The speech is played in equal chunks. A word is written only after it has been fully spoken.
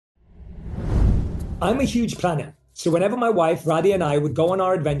I'm a huge planner. So whenever my wife, Radhi, and I would go on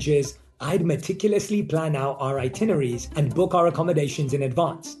our adventures, I'd meticulously plan out our itineraries and book our accommodations in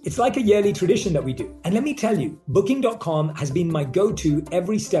advance. It's like a yearly tradition that we do. And let me tell you, Booking.com has been my go-to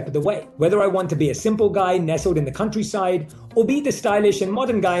every step of the way. Whether I want to be a simple guy nestled in the countryside or be the stylish and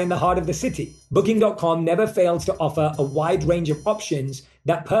modern guy in the heart of the city, Booking.com never fails to offer a wide range of options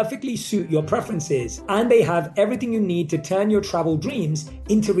that perfectly suit your preferences, and they have everything you need to turn your travel dreams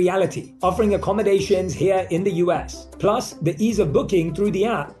into reality, offering accommodations here in the US. Plus, the ease of booking through the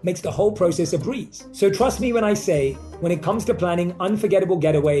app makes the whole process a breeze. So trust me when I say, when it comes to planning unforgettable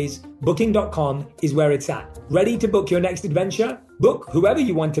getaways, Booking.com is where it's at. Ready to book your next adventure? Book whoever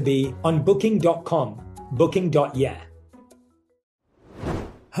you want to be on Booking.com. Booking.yeah.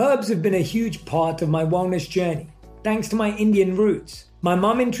 Herbs have been a huge part of my wellness journey, thanks to my Indian roots. My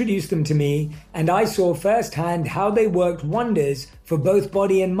mum introduced them to me, and I saw firsthand how they worked wonders for both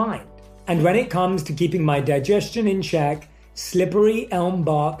body and mind. And when it comes to keeping my digestion in check, slippery elm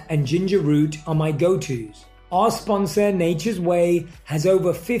bark and ginger root are my go-tos. Our sponsor, Nature's Way, has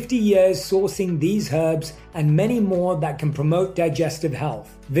over 50 years sourcing these herbs and many more that can promote digestive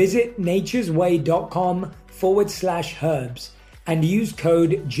health. Visit naturesway.com/herbs and use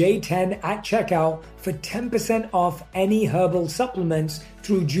code J10 at checkout for 10% off any herbal supplements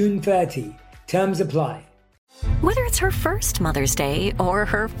through June 30. Terms apply. Whether it's her first Mother's Day or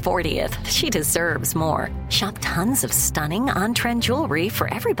her 40th, she deserves more. Shop tons of stunning on-trend jewelry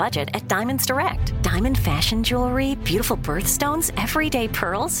for every budget at Diamonds Direct. Diamond fashion jewelry, beautiful birthstones, everyday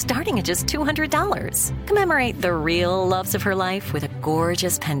pearls starting at just $200. Commemorate the real loves of her life with a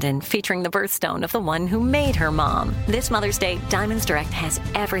gorgeous pendant featuring the birthstone of the one who made her mom. This Mother's Day, Diamonds Direct has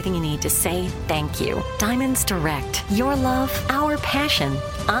everything you need to say thank you. Diamonds Direct. Your love, our passion.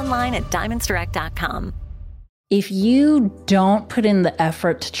 Online at diamondsdirect.com. If you don't put in the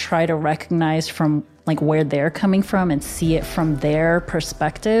effort to try to recognize from like where they're coming from and see it from their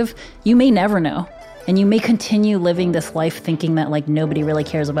perspective, you may never know. And you may continue living this life thinking that like nobody really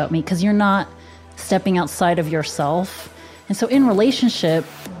cares about me because you're not stepping outside of yourself. And so in relationship,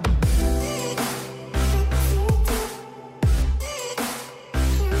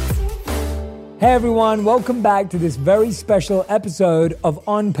 Hey everyone, welcome back to this very special episode of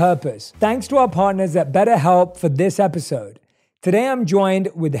On Purpose. Thanks to our partners at BetterHelp for this episode. Today I'm joined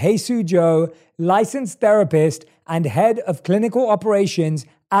with Jesus Joe, licensed therapist and head of clinical operations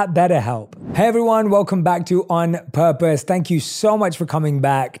at BetterHelp. Hey everyone, welcome back to On Purpose. Thank you so much for coming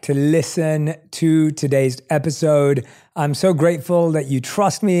back to listen to today's episode. I'm so grateful that you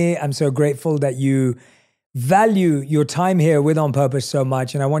trust me. I'm so grateful that you value your time here with On Purpose so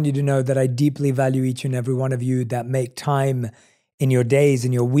much. And I want you to know that I deeply value each and every one of you that make time in your days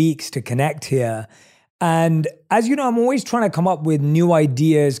and your weeks to connect here. And as you know, I'm always trying to come up with new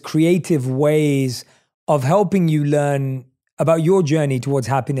ideas, creative ways of helping you learn about your journey towards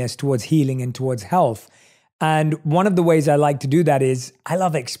happiness, towards healing, and towards health. And one of the ways I like to do that is I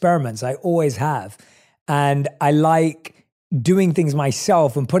love experiments. I always have. And I like doing things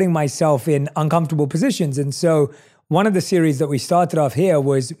myself and putting myself in uncomfortable positions. And so one of the series that we started off here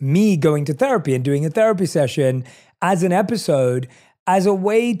was me going to therapy and doing a therapy session as an episode, as a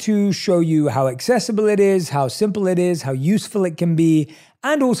way to show you how accessible it is, how simple it is, how useful it can be,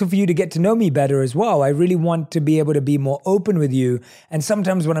 and also for you to get to know me better as well. I really want to be able to be more open with you. And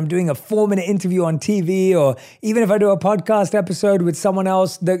sometimes when I'm doing a 4-minute interview on TV, or even if I do a podcast episode with someone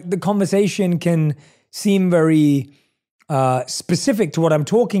else, the conversation can seem very specific to what I'm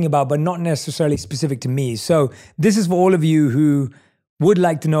talking about, but not necessarily specific to me. So this is for all of you who would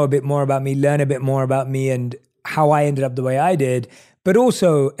like to know a bit more about me, learn a bit more about me and how I ended up the way I did, but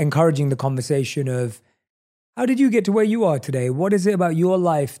also encouraging the conversation of how did you get to where you are today? What is it about your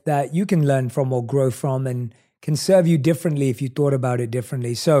life that you can learn from or grow from and can serve you differently if you thought about it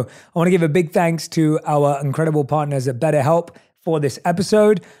differently? So I want to give a big thanks to our incredible partners at BetterHelp for this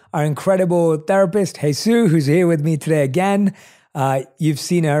episode. Our incredible therapist, Jesus, who's here with me today again. You've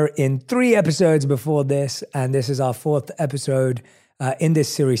seen her in 3 episodes before this, and this is our 4th episode in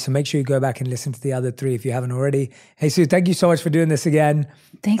this series. So make sure you go back and listen to the other 3 if you haven't already. Jesus, thank you so much for doing this again.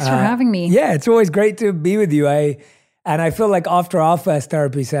 Thanks for having me. Yeah, it's always great to be with you. I feel like after our first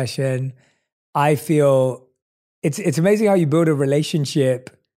therapy session, I feel it's amazing how you build a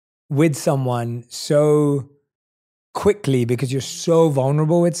relationship with someone so quickly because you're so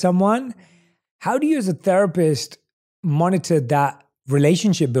vulnerable with someone. How do you as a therapist monitor that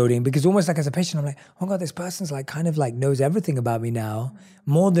relationship building? Because almost like as a patient, I'm like, oh God, this person's like kind of like knows everything about me now,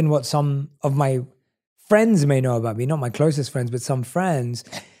 more than what some of my friends may know about me, not my closest friends, but some friends.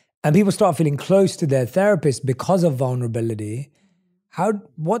 And people start feeling close to their therapist because of vulnerability.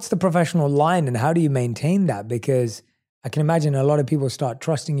 what's the professional line and how do you maintain that? Because I can imagine a lot of people start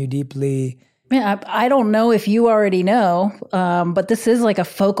trusting you deeply. Yeah, I don't know if you already know, but this is like a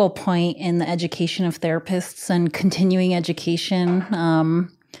focal point in the education of therapists and continuing education.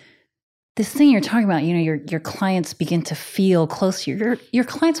 This thing you're talking about, your clients begin to feel close to you. Your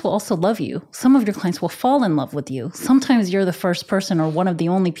clients will also love you. Some of your clients will fall in love with you. Sometimes you're the first person or one of the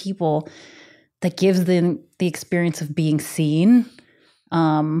only people that gives them the experience of being seen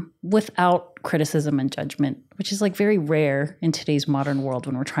without criticism and judgment, which is like very rare in today's modern world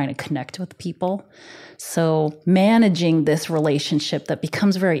when we're trying to connect with people. So managing this relationship that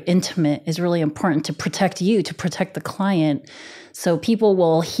becomes very intimate is really important to protect you, to protect the client. So people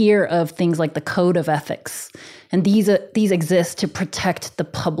will hear of things like the code of ethics, and these exist to protect the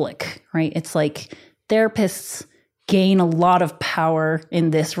public, right? It's like therapists gain a lot of power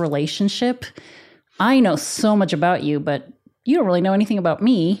in this relationship. I know so much about you, but you don't really know anything about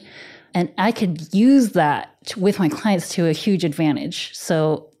me. And I could use that with my clients to a huge advantage.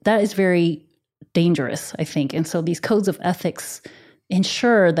 So that is very dangerous, I think. And so these codes of ethics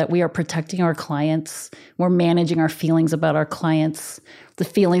ensure that we are protecting our clients. We're managing our feelings about our clients, the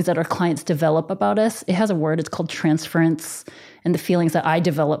feelings that our clients develop about us. It has a word, it's called transference. And the feelings that I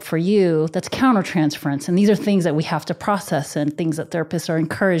develop for you, that's countertransference. And these are things that we have to process and things that therapists are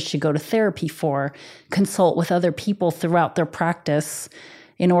encouraged to go to therapy for, consult with other people throughout their practice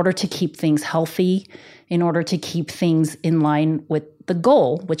in order to keep things healthy, in order to keep things in line with the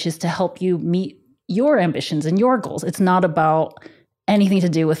goal, which is to help you meet your ambitions and your goals. It's not about anything to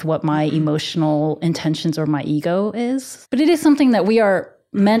do with what my emotional intentions or my ego is. But it is something that we are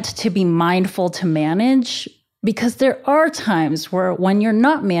meant to be mindful to manage, because there are times where when you're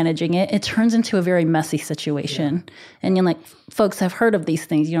not managing it, it turns into a very messy situation. Yeah. And you're like, folks have heard of these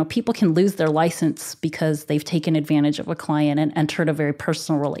things. People can lose their license because they've taken advantage of a client and entered a very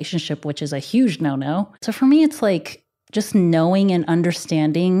personal relationship, which is a huge no-no. So for me, it's like just knowing and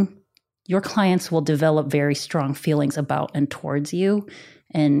understanding your clients will develop very strong feelings about and towards you,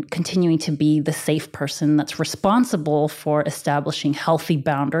 and continuing to be the safe person that's responsible for establishing healthy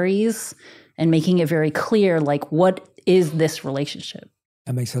boundaries and making it very clear, like, what is this relationship?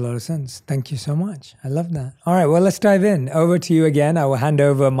 That makes a lot of sense. Thank you so much. I love that. All right, well, let's dive in. Over to you again. I will hand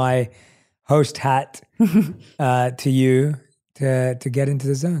over my host hat to you to get into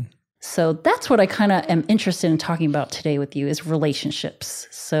the zone. So that's what I kind of am interested in talking about today with you, is relationships.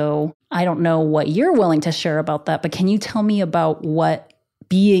 So I don't know what you're willing to share about that, but can you tell me about what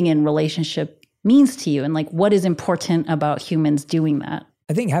being in relationship means to you, and like what is important about humans doing that?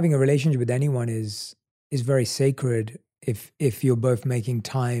 I think having a relationship with anyone is very sacred if you're both making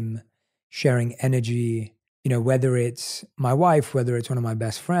time, sharing energy, whether it's my wife, whether it's one of my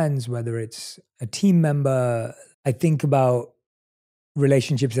best friends, whether it's a team member. I think about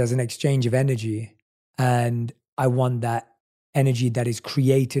relationships as an exchange of energy, and I want that energy that is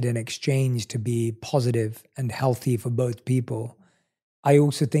created and exchanged to be positive and healthy for both people. I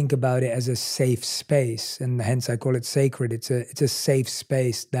also think about it as a safe space, and hence I call it sacred. It's a safe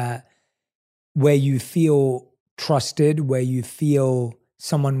space where you feel trusted, where you feel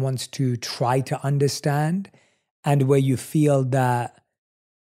someone wants to try to understand, and where you feel that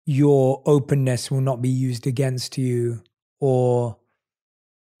your openness will not be used against you or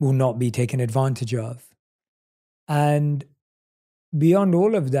will not be taken advantage of. And beyond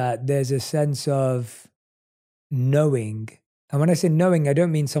all of that, there's a sense of knowing. And when I say knowing, I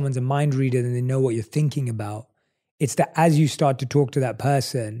don't mean someone's a mind reader and they know what you're thinking about. It's that as you start to talk to that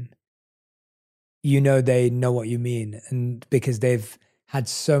person, they know what you mean, and because they've had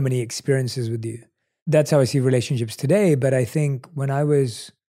so many experiences with you. That's how I see relationships today. But I think when I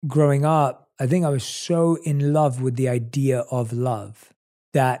was growing up, I think I was so in love with the idea of love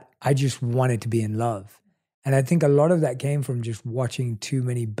that I just wanted to be in love. And I think a lot of that came from just watching too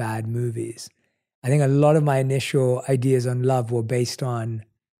many bad movies. I think a lot of my initial ideas on love were based on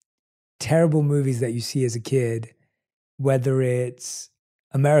terrible movies that you see as a kid, whether it's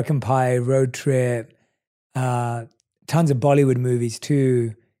American Pie, Road Trip, tons of Bollywood movies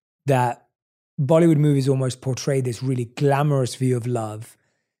too, that Bollywood movies almost portray this really glamorous view of love.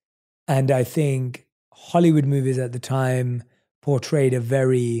 And I think Hollywood movies at the time portrayed a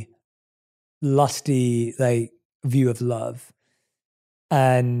very lusty view of love.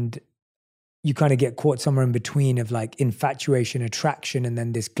 And you kind of get caught somewhere in between of infatuation, attraction, and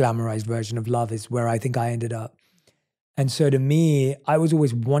then this glamorized version of love is where I think I ended up. And so to me, I was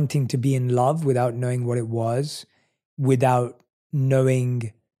always wanting to be in love without knowing what it was, without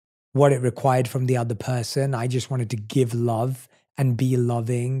knowing what it required from the other person. I just wanted to give love and be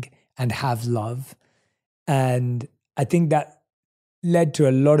loving and have love. And I think that led to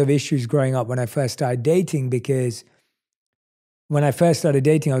a lot of issues growing up when I first started dating, because when I first started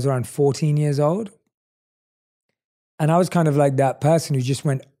dating, I was around 14 years old. And I was kind of like that person who just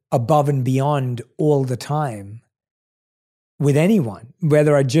went above and beyond all the time with anyone,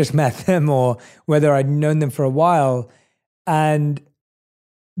 whether I just met them or whether I'd known them for a while. And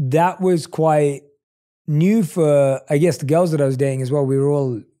that was quite new for, I guess, the girls that I was dating as well. We were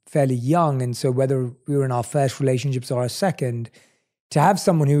all fairly young. And so whether we were in our first relationships or our second, to have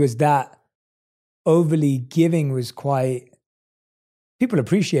someone who was that overly giving was quite, people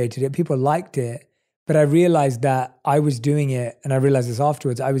appreciated it, people liked it. But I realized that I was doing it, and I realized this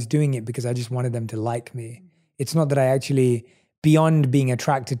afterwards, I was doing it because I just wanted them to like me. It's not that I actually, beyond being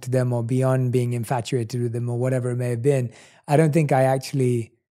attracted to them or beyond being infatuated with them or whatever it may have been, I don't think I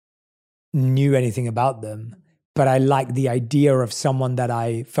actually knew anything about them. But I liked the idea of someone that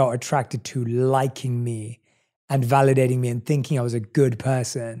I felt attracted to liking me and validating me and thinking I was a good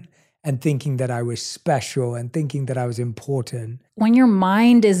person and thinking that I was special and thinking that I was important. When your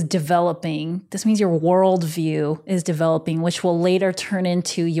mind is developing, this means your worldview is developing, which will later turn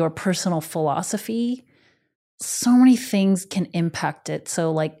into your personal philosophy. So many things can impact it.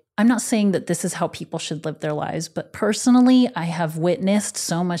 So like, I'm not saying that this is how people should live their lives, but personally, I have witnessed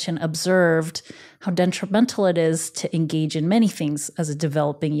so much and observed how detrimental it is to engage in many things as a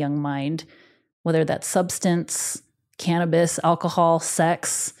developing young mind, whether that's substance, cannabis, alcohol,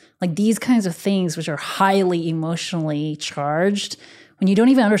 sex, like these kinds of things, which are highly emotionally charged, when you don't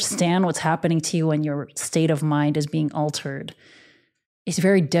even understand what's happening to you and your state of mind is being altered. It's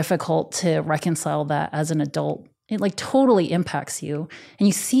very difficult to reconcile that as an adult. It like totally impacts you. And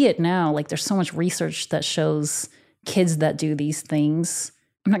you see it now, like there's so much research that shows kids that do these things.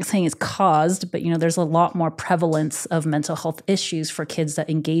 I'm not saying it's caused, but there's a lot more prevalence of mental health issues for kids that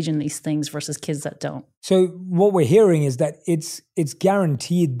engage in these things versus kids that don't. So what we're hearing is that it's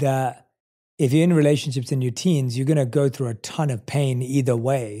guaranteed that if you're in relationships in your teens, you're going to go through a ton of pain either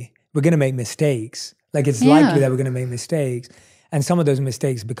way. We're going to make mistakes. Like it's likely that we're going to make mistakes. And some of those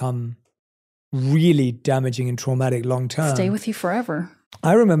mistakes become really damaging and traumatic long term. Stay with you forever.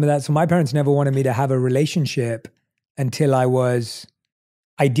 I remember that. So my parents never wanted me to have a relationship until I was...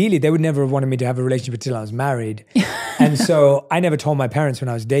 Ideally, they would never have wanted me to have a relationship until I was married. And so I never told my parents when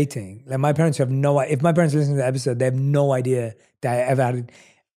I was dating. Like my parents have if my parents listen to the episode, they have no idea that I ever had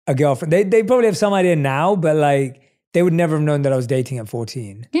a girlfriend. They probably have some idea now, but like they would never have known that I was dating at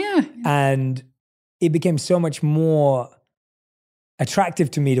 14. Yeah. And it became so much more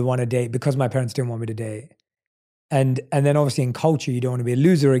attractive to me to want to date because my parents didn't want me to date. And then obviously in culture, you don't want to be a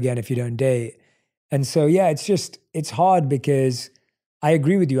loser again if you don't date. And so, yeah, it's hard because I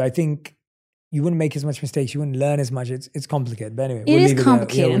agree with you. I think you wouldn't make as much mistakes. You wouldn't learn as much. It's complicated. But anyway, it is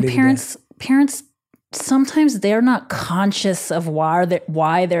complicated. And parents, sometimes they're not conscious of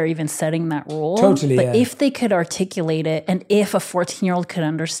why they're even setting that rule. Totally, but if they could articulate it, and if a 14-year-old could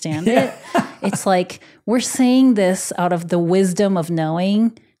understand it, it's like we're saying this out of the wisdom of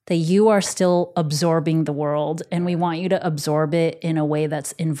knowing that you are still absorbing the world, and we want you to absorb it in a way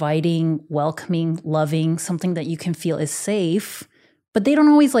that's inviting, welcoming, loving, something that you can feel is safe. But they don't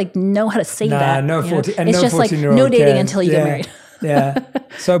always like know how to say that. No 14, and it's no just like 14-year-old no dating can. until you get married. Yeah,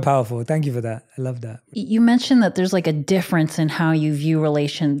 so powerful. Thank you for that. I love that. You mentioned that there's like a difference in how you view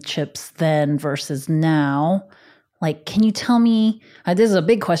relationships then versus now. Like, can you tell me, this is a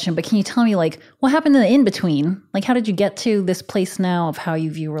big question, but can you tell me like what happened in the in-between? Like, how did you get to this place now of how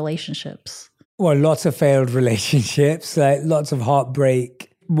you view relationships? Well, lots of failed relationships, like lots of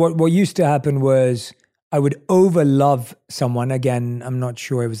heartbreak. What used to happen was I would over-love someone. Again, I'm not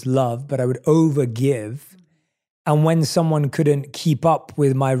sure it was love, but I would over-give. And when someone couldn't keep up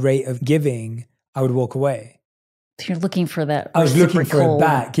with my rate of giving, I would walk away. So you're looking for that. I was looking for it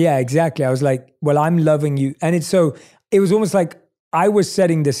back. Yeah, exactly. I was like, well, I'm loving you. And it was almost like I was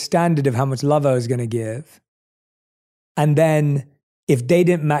setting the standard of how much love I was going to give. And then if they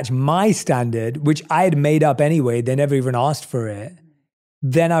didn't match my standard, which I had made up anyway, they never even asked for it,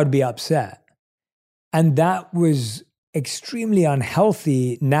 then I would be upset. And that was extremely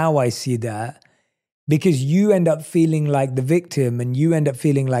unhealthy. Now I see that because you end up feeling like the victim and you end up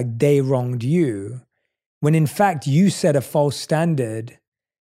feeling like they wronged you, when in fact you set a false standard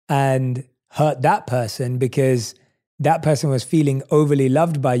and hurt that person because that person was feeling overly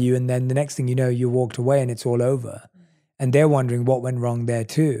loved by you. And then the next thing you know, you walked away and it's all over. And they're wondering what went wrong there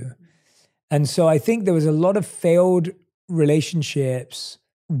too. And so I think there was a lot of failed relationships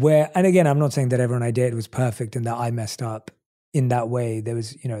where, and again, I'm not saying that everyone I dated was perfect and that I messed up in that way. There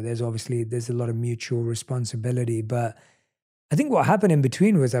was, there's a lot of mutual responsibility, but I think what happened in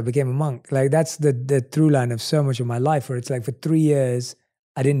between was I became a monk. Like that's the through line of so much of my life, where it's like for 3 years,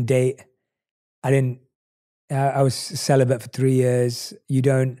 I didn't date. I was celibate for 3 years. You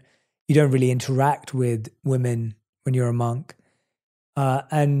don't really interact with women when you're a monk.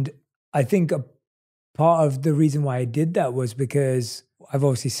 And I think a part of the reason why I did that was because I've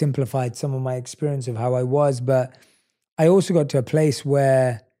obviously simplified some of my experience of how I was, but I also got to a place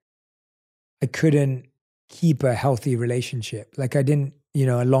where I couldn't keep a healthy relationship. Like I didn't,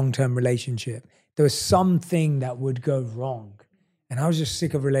 a long-term relationship. There was something that would go wrong. And I was just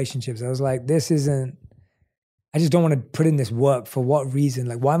sick of relationships. I was like, I just don't want to put in this work. For what reason?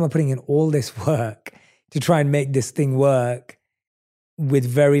 Like, why am I putting in all this work to try and make this thing work with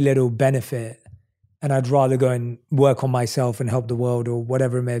very little benefit? And I'd rather go and work on myself and help the world or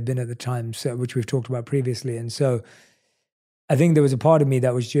whatever it may have been at the time, so, which we've talked about previously. And so I think there was a part of me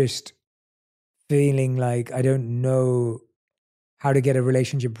that was just feeling like I don't know how to get a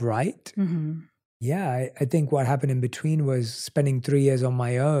relationship right. Mm-hmm. Yeah, I think what happened in between was spending 3 years on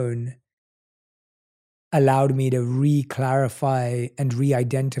my own allowed me to re-clarify and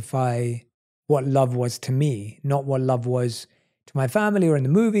re-identify what love was to me, not what love was to my family or in the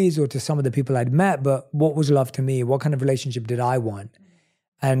movies or to some of the people I'd met, but what was love to me? What kind of relationship did I want?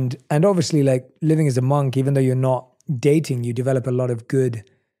 And obviously, like living as a monk, even though you're not dating, you develop a lot of good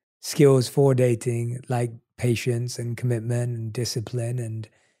skills for dating, like patience and commitment and discipline and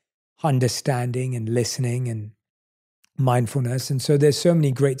understanding and listening and mindfulness. And so there's so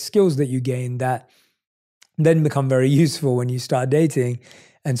many great skills that you gain that then become very useful when you start dating.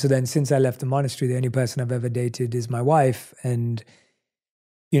 And so then since I left the monastery, the only person I've ever dated is my wife. And,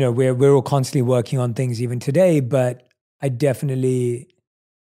 we're all constantly working on things even today, but I definitely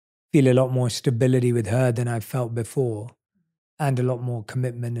feel a lot more stability with her than I've felt before, and a lot more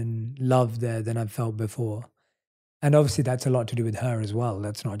commitment and love there than I've felt before. And obviously that's a lot to do with her as well.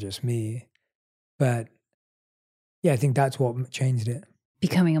 That's not just me. But yeah, I think that's what changed it.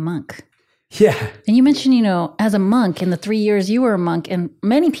 Becoming a monk. Yeah. And you mentioned, as a monk, in the 3 years you were a monk, and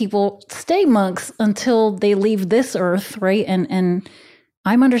many people stay monks until they leave this earth, right? And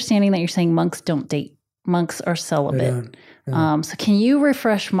I'm understanding that you're saying monks don't date. Monks are celibate. So can you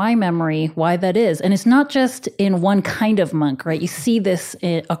refresh my memory why that is? And it's not just in one kind of monk, right? You see this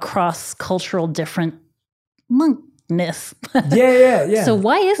across cultural different monkness. Yeah. So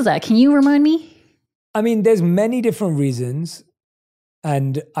why is that? Can you remind me? I mean, there's many different reasons.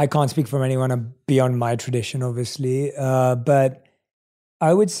 And I can't speak from anyone beyond my tradition, obviously. But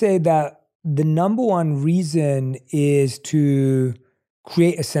I would say that the number one reason is to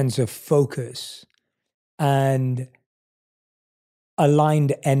create a sense of focus and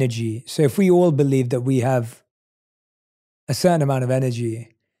aligned energy. So if we all believe that we have a certain amount of energy,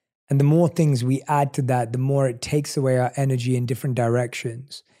 and the more things we add to that, the more it takes away our energy in different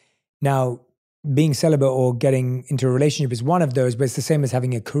directions. Now, being celibate or getting into a relationship is one of those, but it's the same as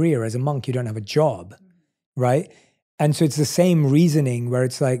having a career. As a monk, you don't have a job, right? And so it's the same reasoning where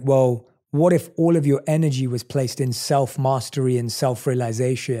it's like, well, what if all of your energy was placed in self-mastery and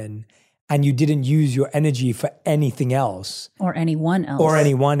self-realization, and you didn't use your energy for anything else? Or anyone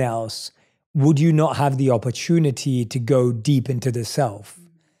else. Would you not have the opportunity to go deep into the self?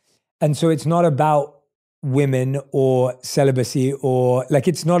 And so it's not about women or celibacy, or like,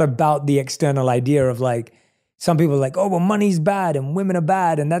 it's not about the external idea of like, some people are like, oh, well, money's bad and women are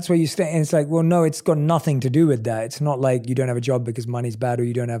bad and that's where you stay. And it's like, well, no, it's got nothing to do with that. It's not like you don't have a job because money's bad, or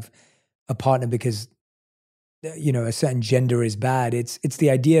you don't have a partner because, a certain gender is bad. It's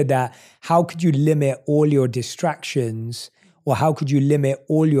the idea that how could you limit all your distractions, or how could you limit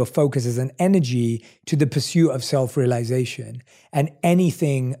all your focuses and energy to the pursuit of self-realization? And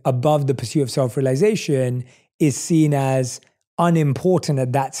anything above the pursuit of self-realization is seen as unimportant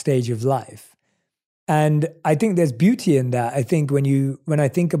at that stage of life. And I think there's beauty in that. I think when I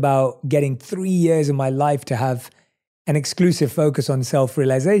think about getting 3 years of my life to have an exclusive focus on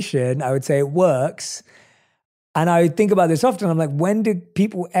self-realization, I would say it works. And I think about this often. I'm like, when did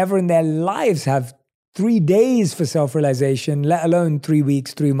people ever in their lives have 3 days for self-realization, let alone 3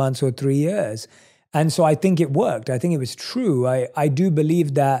 weeks, 3 months, or 3 years? And so I think it worked. I think it was true. I do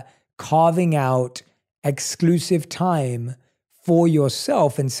believe that carving out exclusive time for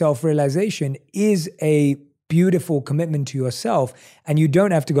yourself and self-realization is a beautiful commitment to yourself. And you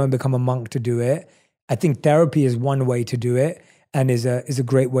don't have to go and become a monk to do it. I think therapy is one way to do it, and is a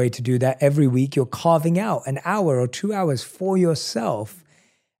great way to do that. Every week you're carving out an hour or 2 hours for yourself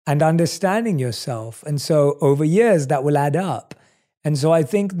and understanding yourself. And so over years, that will add up. And so I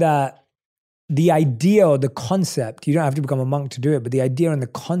think that the idea or the concept, you don't have to become a monk to do it, but the idea and the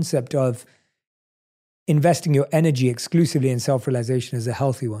concept of investing your energy exclusively in self-realization is a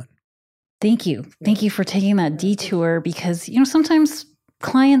healthy one. Thank you. Thank you for taking that detour because, sometimes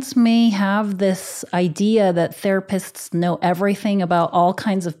clients may have this idea that therapists know everything about all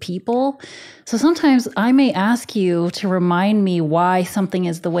kinds of people. So sometimes I may ask you to remind me why something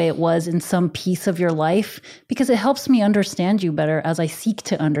is the way it was in some piece of your life, because it helps me understand you better as I seek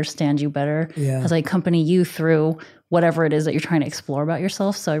to understand you better, as I accompany you through whatever it is that you're trying to explore about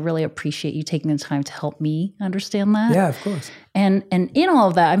yourself. So I really appreciate you taking the time to help me understand that. Yeah, of course. And in all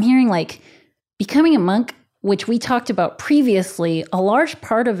of that, I'm hearing like becoming a monk, which we talked about previously, a large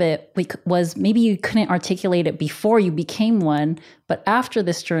part of it was maybe you couldn't articulate it before you became one, but after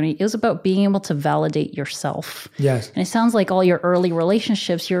this journey, it was about being able to validate yourself. Yes. And it sounds like all your early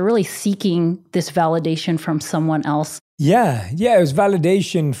relationships, you're really seeking this validation from someone else. Yeah, it was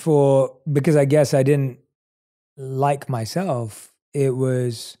validation because I guess I didn't like myself. It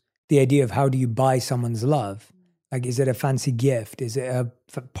was the idea of how do you buy someone's love? Like, is it a fancy gift? Is it a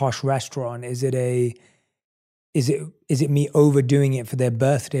posh restaurant? Is it me overdoing it for their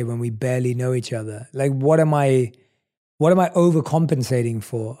birthday when we barely know each other? Like, what am I overcompensating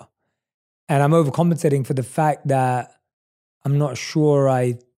for? And I'm overcompensating for the fact that I'm not sure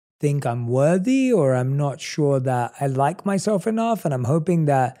I think I'm worthy, or I'm not sure that I like myself enough. And I'm hoping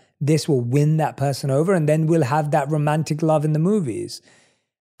that this will win that person over, and then we'll have that romantic love in the movies.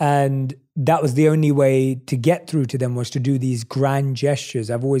 And that was the only way to get through to them, was to do these grand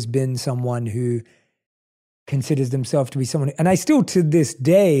gestures. I've always been someone who considers themselves to be someone, and I still to this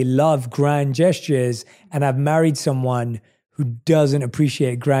day love grand gestures, and I've married someone who doesn't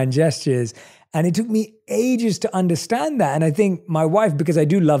appreciate grand gestures. And it took me ages to understand that. And I think my wife, because I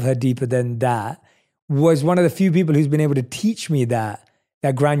do love her deeper than that, was one of the few people who's been able to teach me that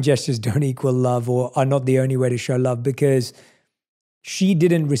grand gestures don't equal love, or are not the only way to show love, because she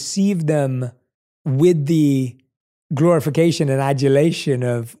didn't receive them with the glorification and adulation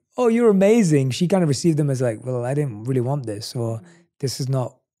of, oh, you're amazing. She kind of received them as like, well, I didn't really want this, or this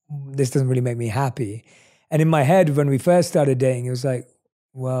doesn't really make me happy. And in my head, when we first started dating, it was like,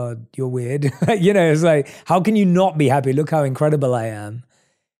 well, you're weird. It's like, how can you not be happy? Look how incredible I am.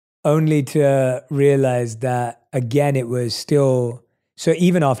 Only to realize that, again, it was still, so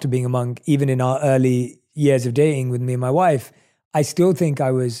even after being a monk, even in our early years of dating with me and my wife, I still think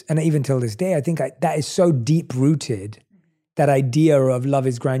I was, and even till this day, I think that is so deep rooted. That idea of love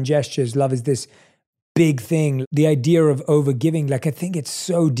is grand gestures, love is this big thing, the idea of overgiving, like I think it's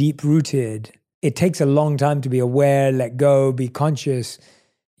so deep rooted. It takes a long time to be aware, let go, be conscious.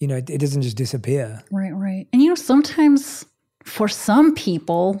 It doesn't just disappear. Right. And sometimes for some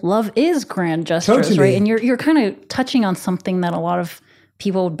people, love is grand gestures, totally. Right? And you're kind of touching on something that a lot of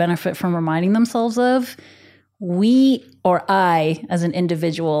people would benefit from reminding themselves of. We, or I, as an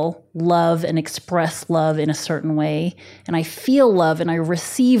individual, love and express love in a certain way, and I feel love and I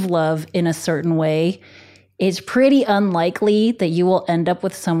receive love in a certain way. It's pretty unlikely that you will end up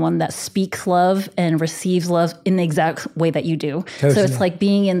with someone that speaks love and receives love in the exact way that you do. Totally. So it's like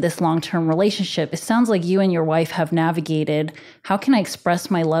being in this long-term relationship. It sounds like you and your wife have navigated, how can I express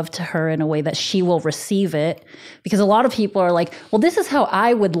my love to her in a way that she will receive it? Because a lot of people are like, well, this is how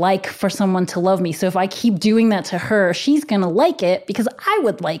I would like for someone to love me. So if I keep doing that to her, she's going to like it because I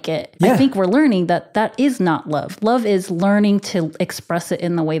would like it. Yeah. I think we're learning that is not love. Love is learning to express it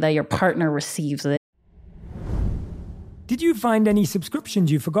in the way that your partner receives it. Did you find any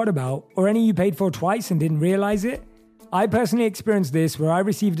subscriptions you forgot about, or any you paid for twice and didn't realize it? I personally experienced this, where I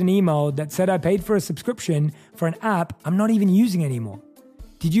received an email that said I paid for a subscription for an app I'm not even using anymore.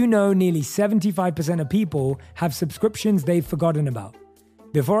 Did you know nearly 75% of people have subscriptions they've forgotten about?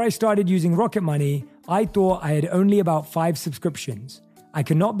 Before I started using Rocket Money, I thought I had only about 5 subscriptions. I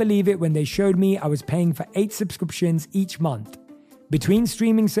could not believe it when they showed me I was paying for 8 subscriptions each month. Between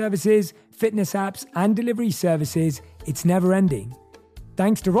streaming services, fitness apps, and delivery services, it's never ending.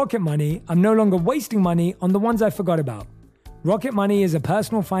 Thanks to Rocket Money, I'm no longer wasting money on the ones I forgot about. Rocket Money is a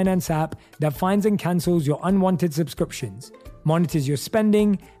personal finance app that finds and cancels your unwanted subscriptions, monitors your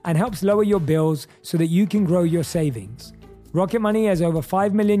spending, and helps lower your bills so that you can grow your savings. Rocket Money has over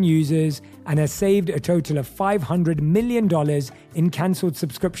 5 million users and has saved a total of $500 million in canceled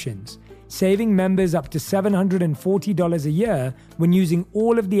subscriptions, saving members up to $740 a year when using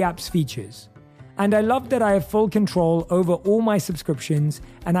all of the app's features. And I love that I have full control over all my subscriptions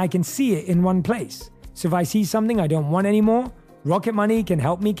and I can see it in one place. So if I see something I don't want anymore, Rocket Money can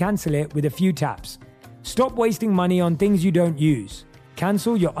help me cancel it with a few taps. Stop wasting money on things you don't use.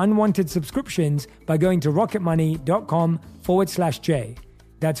 Cancel your unwanted subscriptions by going to rocketmoney.com/J.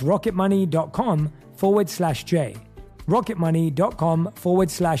 That's rocketmoney.com/J.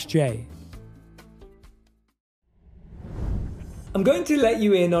 rocketmoney.com/J. I'm going to let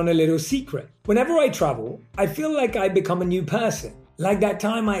you in on a little secret. Whenever I travel, I feel like I become a new person. Like that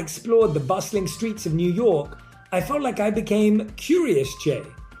time I explored the bustling streets of New York, I felt like I became Curious Jay,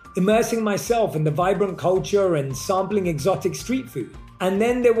 immersing myself in the vibrant culture and sampling exotic street food. And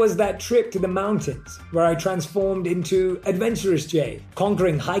then there was that trip to the mountains where I transformed into Adventurous Jay,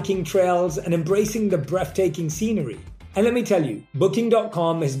 conquering hiking trails and embracing the breathtaking scenery. And let me tell you,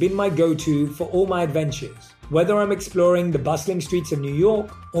 Booking.com has been my go-to for all my adventures. Whether I'm exploring the bustling streets of New York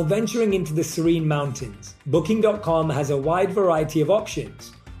or venturing into the serene mountains, Booking.com has a wide variety of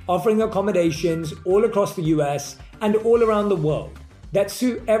options, offering accommodations all across the US and all around the world that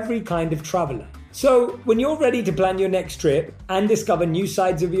suit every kind of traveler. So when you're ready to plan your next trip and discover new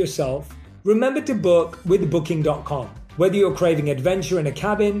sides of yourself, remember to book with Booking.com. Whether you're craving adventure in a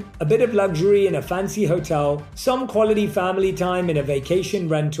cabin, a bit of luxury in a fancy hotel, some quality family time in a vacation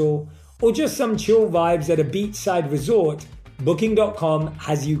rental, or just some chill vibes at a beachside resort, Booking.com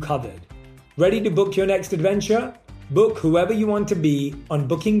has you covered. Ready to book your next adventure? Book whoever you want to be on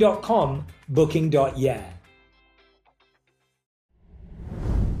Booking.com, Booking.yeah.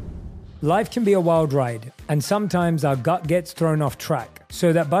 Life can be a wild ride, and sometimes our gut gets thrown off track.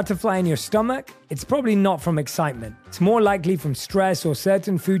 So that butterfly in your stomach, it's probably not from excitement. It's more likely from stress or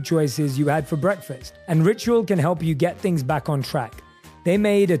certain food choices you had for breakfast. And Ritual can help you get things back on track. They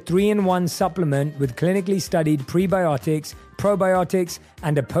made a 3-in-1 supplement with clinically studied prebiotics, probiotics,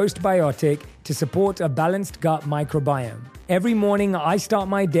 and a postbiotic to support a balanced gut microbiome. Every morning, I start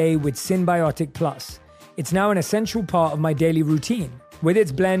my day with Synbiotic Plus. It's now an essential part of my daily routine. With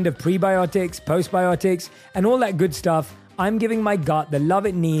its blend of prebiotics, postbiotics, and all that good stuff, I'm giving my gut the love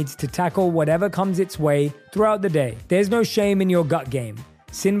it needs to tackle whatever comes its way throughout the day. There's no shame in your gut game.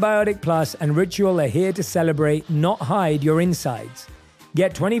 Synbiotic Plus and Ritual are here to celebrate, not hide your insides.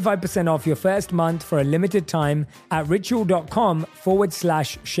 Get 25% off your first month for a limited time at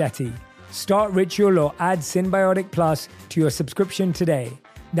ritual.com/Shetty. Start Ritual or add Synbiotic Plus to your subscription today.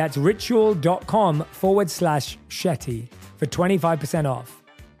 That's ritual.com/Shetty for 25% off.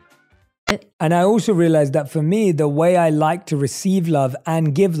 And I also realized that for me, the way I like to receive love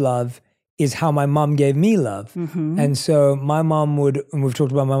and give love is how my mom gave me love. Mm-hmm. And so my mom would, and we've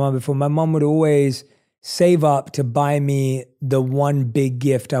talked about my mom before, my mom would always save up to buy me the one big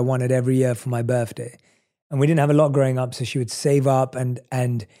gift I wanted every year for my birthday. And we didn't have a lot growing up, so she would save up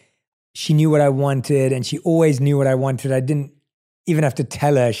and she knew what I wanted, and she always knew what I wanted. I didn't even have to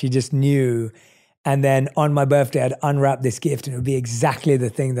tell her, she just knew. And then on my birthday, I'd unwrap this gift and it would be exactly the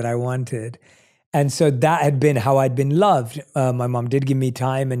thing that I wanted. And so that had been how I'd been loved. My mom did give me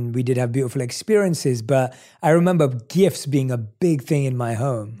time and we did have beautiful experiences, but I remember gifts being a big thing in my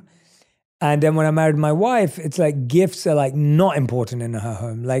home. And then when I married my wife, it's like gifts are like not important in her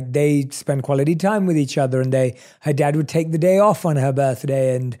home. Like they spend quality time with each other, and her dad would take the day off on her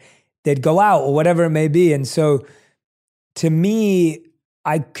birthday and they'd go out or whatever it may be. And so to me,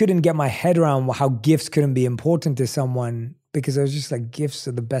 I couldn't get my head around how gifts couldn't be important to someone, because I was just like, gifts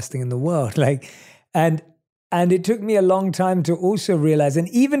are the best thing in the world. Like, and it took me a long time to also realize, and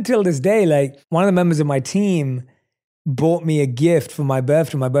even till this day, like one of the members of my team bought me a gift for my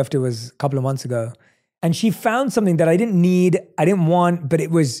birthday. My birthday was a couple of months ago. And she found something that I didn't need, I didn't want, but it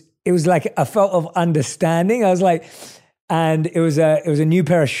was like a felt of understanding. I was like, and it was a new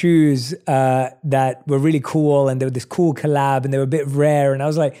pair of shoes that were really cool, and they were this cool collab, and they were a bit rare. And I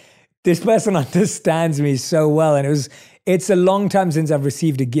was like, this person understands me so well. And it's a long time since I've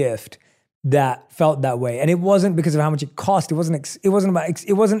received a gift that felt that way. And it wasn't because of how much it cost. It wasn't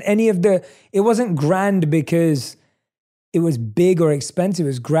grand because it was big or expensive. It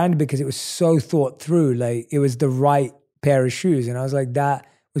was grand because it was so thought through. Like it was the right pair of shoes. And I was like, that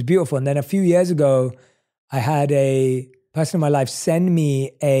was beautiful. And then a few years ago, I had a person in my life send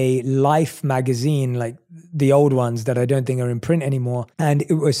me a Life magazine, like the old ones that I don't think are in print anymore. And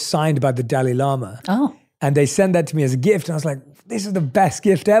it was signed by the Dalai Lama. Oh. And they sent that to me as a gift. And I was like, this is the best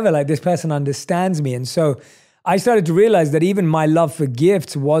gift ever. Like this person understands me. And so I started to realize that even my love for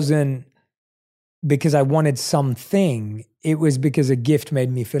gifts wasn't because I wanted something. It was because a gift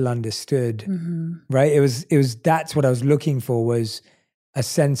made me feel understood, right? It was, that's what I was looking for, was a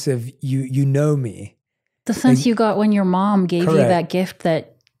sense of you know me. The sense you got when your mom gave you that gift,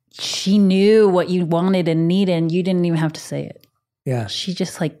 that she knew what you wanted and needed, and you didn't even have to say it. Yeah. She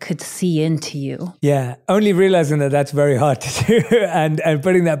just like could see into you. Yeah. Only realizing that that's very hard to do. and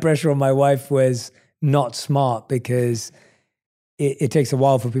putting that pressure on my wife was not smart, because it takes a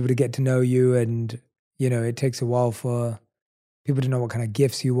while for people to get to know you. And, you know, it takes a while for people to know what kind of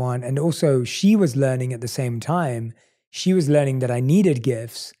gifts you want. And also she was learning at the same time. She was learning that I needed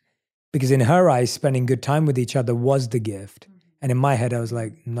gifts, because in her eyes, spending good time with each other was the gift. And in my head, I was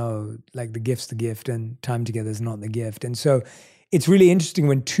like, no, like the gift's the gift and time together is not the gift. And so it's really interesting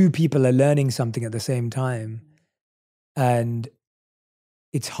when two people are learning something at the same time. And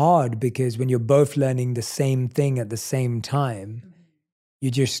it's hard because when you're both learning the same thing at the same time,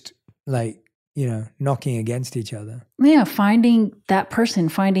 you're just like, knocking against each other. Yeah, finding that person,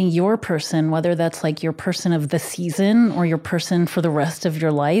 finding your person, whether that's like your person of the season or your person for the rest of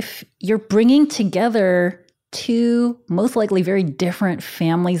your life, you're bringing together two most likely very different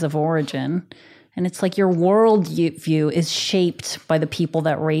families of origin. And it's like your world view is shaped by the people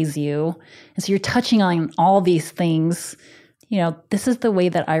that raise you. And so you're touching on all these things. This is the way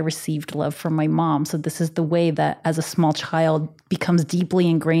that I received love from my mom. So this is the way that as a small child becomes deeply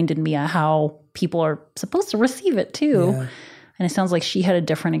ingrained in me how people are supposed to receive it too. Yeah. And it sounds like she had a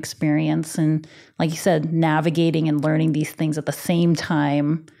different experience. And like you said, navigating and learning these things at the same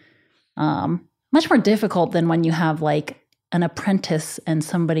time, much more difficult than when you have like an apprentice and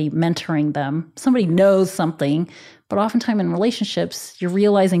somebody mentoring them. Somebody knows something, but oftentimes in relationships, you're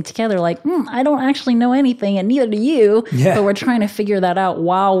realizing together like, I don't actually know anything and neither do you, but we're trying to figure that out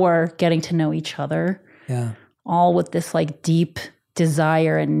while we're getting to know each other. Yeah. All with this like deep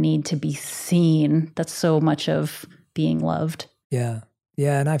desire and need to be seen. That's so much of being loved. Yeah.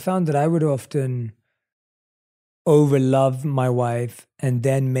 Yeah. And I found that I would often overlove my wife and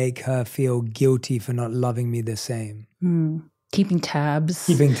then make her feel guilty for not loving me the same. Keeping tabs.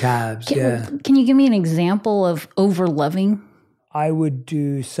 Can you give me an example of overloving? I would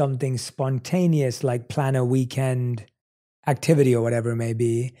do something spontaneous like plan a weekend activity or whatever it may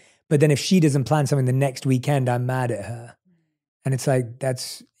be. But then if she doesn't plan something the next weekend, I'm mad at her. And it's like,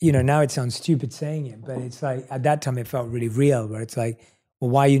 that's, now it sounds stupid saying it, but it's like, at that time it felt really real where it's like,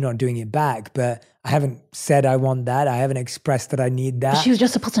 well, why are you not doing it back? But I haven't said I want that. I haven't expressed that I need that. But she was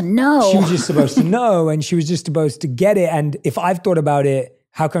just supposed to know. She was just supposed to know and she was just supposed to get it. And if I've thought about it,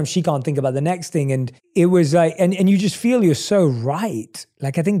 how come she can't think about the next thing? And it was like, and you just feel you're so right.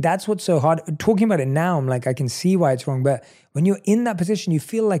 Like, I think that's what's so hard. Talking about it now, I'm like, I can see why it's wrong. But when you're in that position, you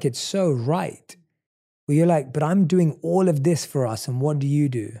feel like it's so right. Where you're like, but I'm doing all of this for us. And what do you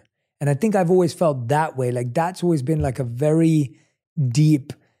do? And I think I've always felt that way. Like that's always been like a very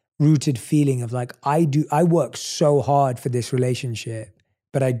deep rooted feeling of like, I work so hard for this relationship,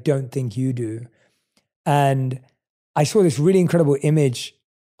 but I don't think you do. And I saw this really incredible image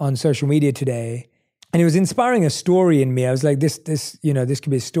on social media today and it was inspiring a story in me. I was like, this could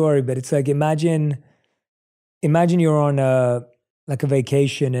be a story, but it's like, imagine you're on a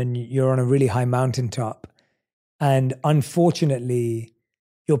vacation and you're on a really high mountaintop and unfortunately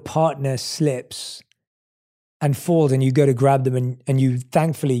your partner slips and falls and you go to grab them and you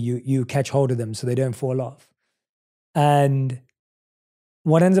thankfully you catch hold of them so they don't fall off. And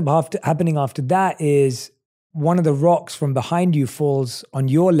what ends up happening after that is one of the rocks from behind you falls on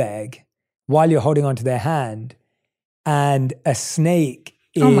your leg while you're holding onto their hand and a snake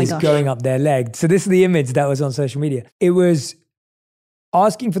is going up their leg. So this is the image that was on social media. It was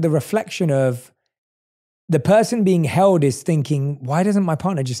asking for the reflection of the person being held is thinking, why doesn't my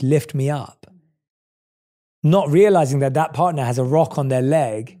partner just lift me up? Not realizing that partner has a rock on their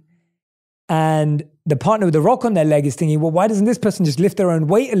leg. And the partner with the rock on their leg is thinking, well, why doesn't this person just lift their own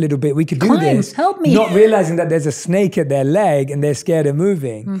weight a little bit? We could do this. Help me. Not realizing that there's a snake at their leg and they're scared of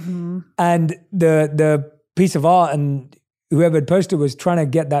moving. Mm-hmm. And the piece of art and whoever had posted was trying to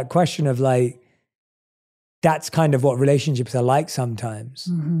get that question of like, that's kind of what relationships are like sometimes.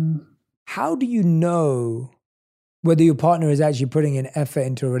 Mm-hmm. How do you know whether your partner is actually putting in effort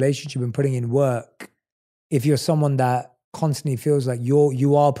into a relationship and putting in work if you're someone that constantly feels like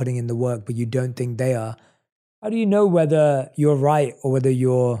you are putting in the work, but you don't think they are? How do you know whether you're right or whether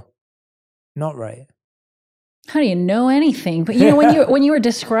you're not right? How do you know anything? But when you were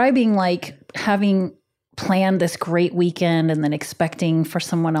describing like having planned this great weekend and then expecting for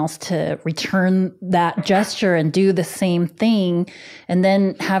someone else to return that gesture and do the same thing, and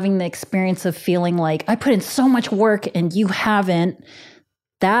then having the experience of feeling like I put in so much work and you haven't,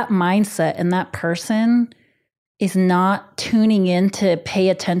 that mindset and that person is not tuning in to pay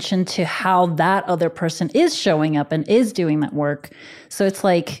attention to how that other person is showing up and is doing that work. So it's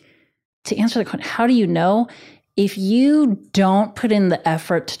like, to answer the question, how do you know? If you don't put in the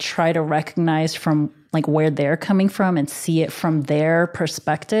effort to try to recognize from like where they're coming from and see it from their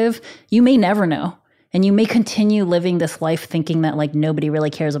perspective, you may never know. And you may continue living this life thinking that like nobody really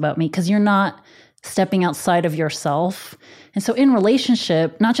cares about me because you're not stepping outside of yourself. And so in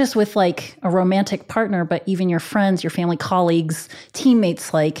relationship, not just with like a romantic partner, but even your friends, your family, colleagues,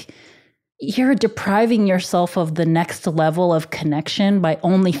 teammates, like you're depriving yourself of the next level of connection by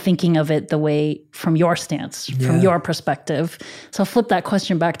only thinking of it the way from your stance, from your perspective. So I'll flip that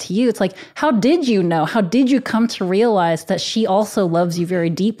question back to you. It's like, how did you know? How did you come to realize that she also loves you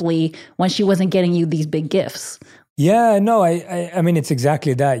very deeply when she wasn't getting you these big gifts? Yeah, no, I mean, it's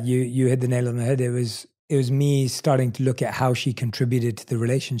exactly that. You hit the nail on the head. It was me starting to look at how she contributed to the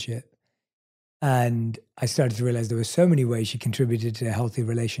relationship. And I started to realize there were so many ways she contributed to a healthy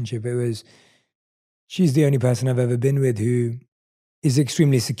relationship. She's the only person I've ever been with who is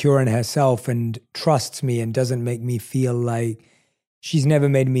extremely secure in herself and trusts me and doesn't make me feel like, she's never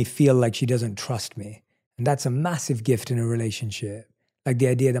made me feel like she doesn't trust me. And that's a massive gift in a relationship. Like the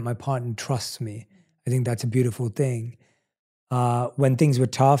idea that my partner trusts me. I think that's a beautiful thing. When things were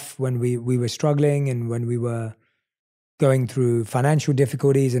tough, when we were struggling and when we were going through financial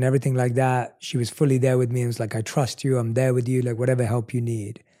difficulties and everything like that, she was fully there with me and was like, I trust you, I'm there with you, like whatever help you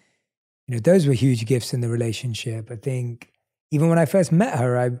need. You know, those were huge gifts in the relationship. I think even when I first met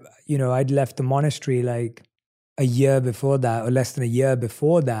her, I'd left the monastery like a year before that or less than a year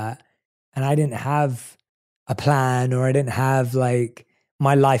before that. And I didn't have a plan or I didn't have like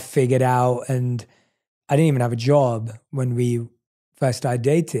my life figured out. And I didn't even have a job when we first started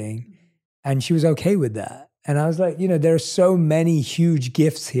dating. And she was okay with that. And I was like, there are so many huge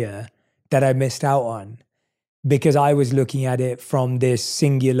gifts here that I missed out on because I was looking at it from this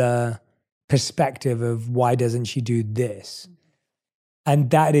singular perspective of why doesn't she do this? And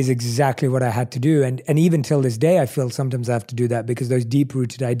that is exactly what I had to do. And even till this day, I feel sometimes I have to do that because those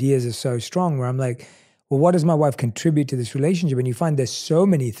deep-rooted ideas are so strong where I'm like, well, what does my wife contribute to this relationship? And you find there's so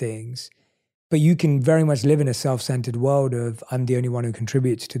many things, but you can very much live in a self-centered world of I'm the only one who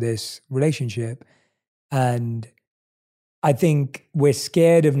contributes to this relationship. And I think we're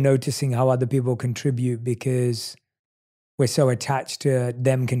scared of noticing how other people contribute because we're so attached to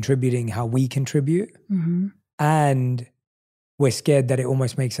them contributing how we contribute. Mm-hmm. And we're scared that it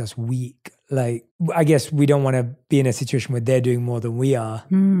almost makes us weak. Like, I guess we don't want to be in a situation where they're doing more than we are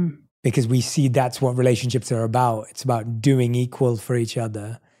because we see that's what relationships are about. It's about doing equal for each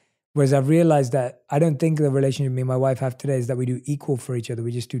other. Whereas I've realized that I don't think the relationship me and my wife have today is that we do equal for each other.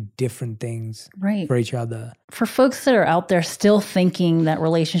 We just do different things for each other. For folks that are out there still thinking that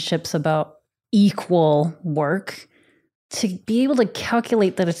relationships about equal work, to be able to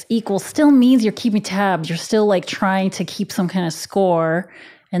calculate that it's equal still means you're keeping tabs. You're still like trying to keep some kind of score.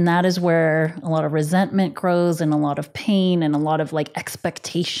 And that is where a lot of resentment grows and a lot of pain and a lot of like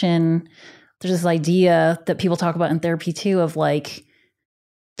expectation. There's this idea that people talk about in therapy too of like,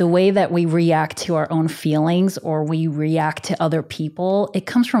 the way that we react to our own feelings or we react to other people, it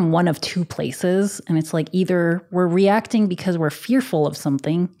comes from one of two places. And it's like either we're reacting because we're fearful of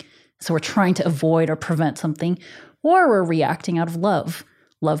something, so we're trying to avoid or prevent something, or we're reacting out of love.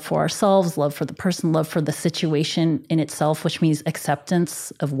 Love for ourselves, love for the person, love for the situation in itself, which means acceptance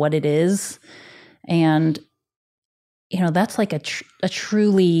of what it is. And, that's like a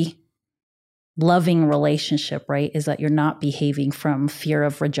truly loving relationship, right? Is that you're not behaving from fear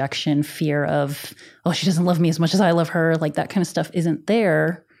of rejection, fear of, oh, she doesn't love me as much as I love her. Like that kind of stuff isn't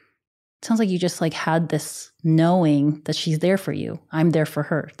there. It sounds like you just like had this knowing that she's there for you. I'm there for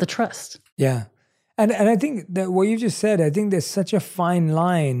her. The trust. Yeah. And I think that what you just said, I think there's such a fine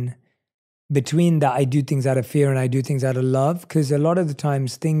line between that I do things out of fear and I do things out of love. Because a lot of the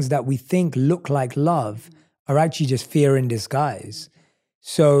times things that we think look like love are actually just fear in disguise.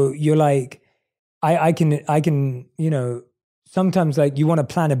 So you're like, I can, sometimes like you want to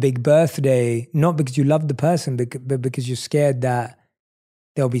plan a big birthday, not because you love the person, but because you're scared that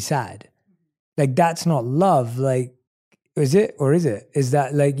they'll be sad. Like that's not love. Like, is it, or is it? Is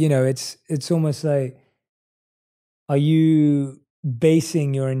that like, it's almost like, are you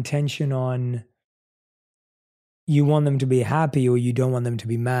basing your intention on you want them to be happy or you don't want them to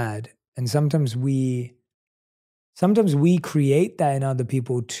be mad? And sometimes we create that in other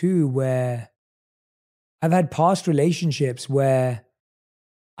people too, where I've had past relationships where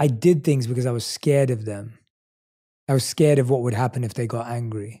I did things because I was scared of them. I was scared of what would happen if they got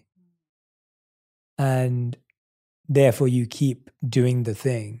angry. And therefore you keep doing the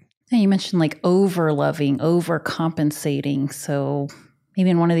thing. Yeah, you mentioned like over-loving, over-compensating. So maybe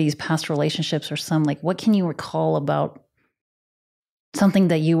in one of these past relationships or some, like what can you recall about something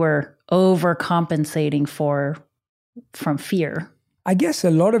that you were overcompensating for from fear? I guess a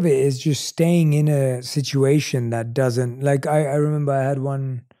lot of it is just staying in a situation that doesn't, like I remember I had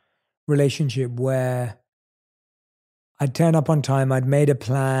one relationship where I'd turn up on time, I'd made a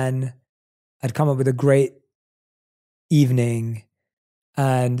plan, I'd come up with a great evening,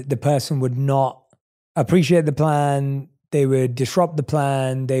 and the person would not appreciate the plan, they would disrupt the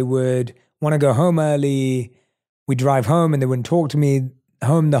plan, they would want to go home early. We drive home and they wouldn't talk to me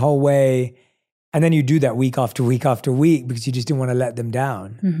home the whole way. And then you do that week after week after week because you just didn't want to let them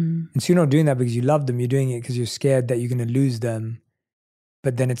down. And so you're not doing that because you love them. You're doing it because you're scared that you're going to lose them.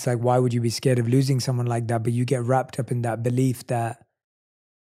 But then it's like, why would you be scared of losing someone like that? But you get wrapped up in that belief that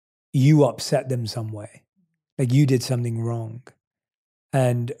you upset them some way. Like you did something wrong.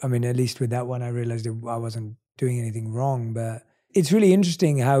 And I mean, at least with that one, I realized that I wasn't doing anything wrong. But it's really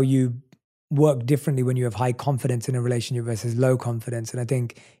interesting how you work differently when you have high confidence in a relationship versus low confidence. And I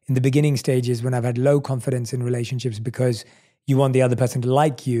think in the beginning stages, when I've had low confidence in relationships because you want the other person to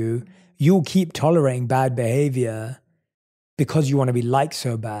like you, you'll keep tolerating bad behavior because you want to be liked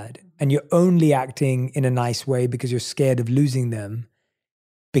so bad. And you're only acting in a nice way because you're scared of losing them,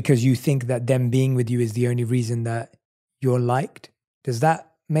 because you think that them being with you is the only reason that you're liked. Does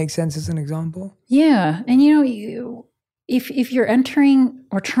that make sense as an example? Yeah. And if you're entering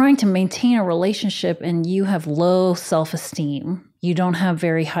or trying to maintain a relationship and you have low self-esteem, you don't have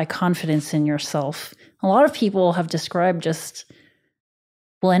very high confidence in yourself. A lot of people have described just,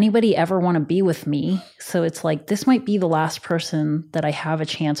 will anybody ever want to be with me? So it's like, this might be the last person that I have a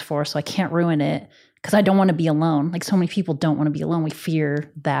chance for, so I can't ruin it because I don't want to be alone. Like so many people don't want to be alone. We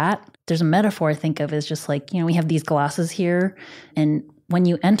fear that. There's a metaphor I think of is just like, we have these glasses here. And when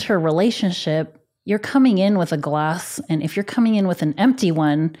you enter a relationship, you're coming in with a glass. And if you're coming in with an empty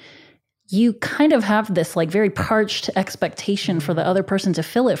one, you kind of have this like very parched expectation for the other person to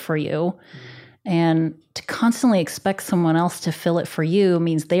fill it for you. And to constantly expect someone else to fill it for you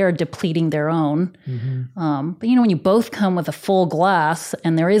means they are depleting their own. But when you both come with a full glass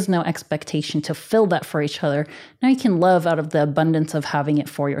and there is no expectation to fill that for each other, now you can love out of the abundance of having it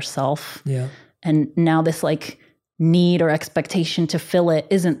for yourself. Yeah. And now this like need or expectation to fill it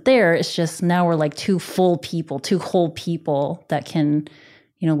isn't there. It's just now we're like two full people, two whole people that can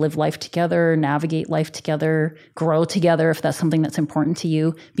live life together, navigate life together, grow together if that's something that's important to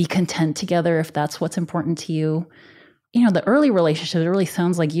you, be content together if that's what's important to you. The early relationship, it really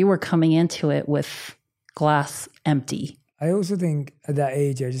sounds like you were coming into it with glass empty. I also think at that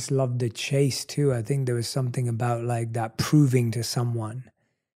age, I just loved the chase too. I think there was something about like that proving to someone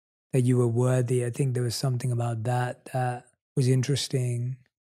that you were worthy. I think there was something about that was interesting.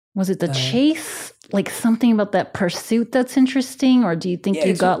 Was it the chase, like something about that pursuit that's interesting? Or do you think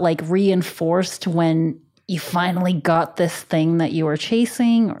you got like reinforced when you finally got this thing that you were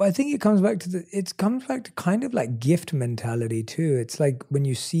chasing? I think it comes back to kind of like gift mentality too. It's like when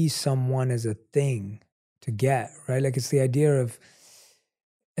you see someone as a thing to get, right? Like it's the idea of,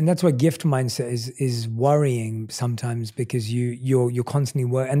 and that's why gift mindset is worrying sometimes because you're constantly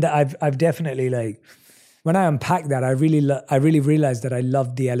worrying. And I've definitely like, when I unpack that, I really realized that I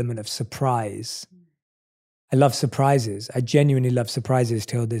love the element of surprise. I love surprises. I genuinely love surprises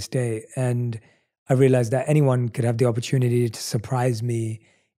till this day. And I realized that anyone could have the opportunity to surprise me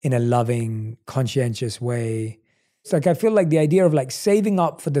in a loving, conscientious way. It's like, I feel like the idea of like saving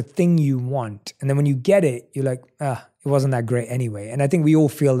up for the thing you want. And then when you get it, you're like, it wasn't that great anyway. And I think we all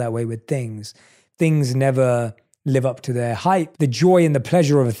feel that way with things. Things never live up to their hype. The joy and the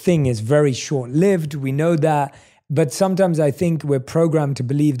pleasure of a thing is very short-lived. We know that. But sometimes I think we're programmed to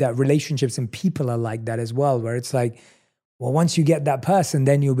believe that relationships and people are like that as well, where it's like, well, once you get that person,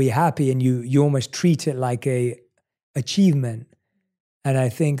 then you'll be happy, and you almost treat it like a achievement. And I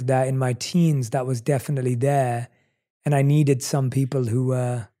think that in my teens, that was definitely there. And I needed some people who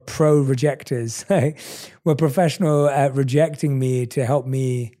were pro-rejectors, were professional at rejecting me to help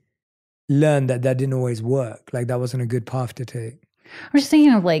me learn that didn't always work. Like that wasn't a good path to take. I'm just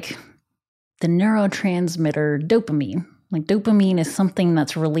thinking of like the neurotransmitter dopamine. Like dopamine is something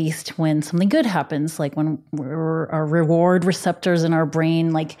that's released when something good happens, like when our reward receptors in our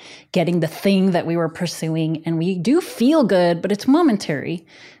brain, like getting the thing that we were pursuing, and we do feel good, but it's momentary.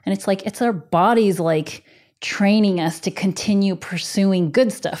 And it's like, it's our bodies like training us to continue pursuing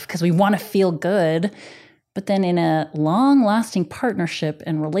good stuff because we want to feel good. But then in a long-lasting partnership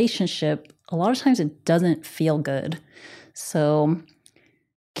and relationship, a lot of times it doesn't feel good. So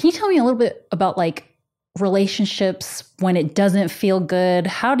can you tell me a little bit about like relationships when it doesn't feel good?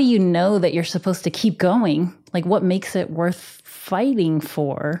 How do you know that you're supposed to keep going? Like what makes it worth fighting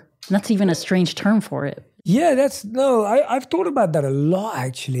for? And that's even a strange term for it. Yeah, I've thought about that a lot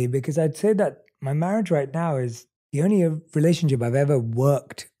actually, because I'd say that my marriage right now is the only relationship I've ever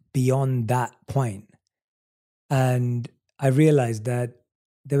worked beyond that point. And I realized that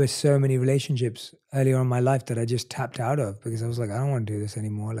there were so many relationships earlier in my life that I just tapped out of because I was like, I don't want to do this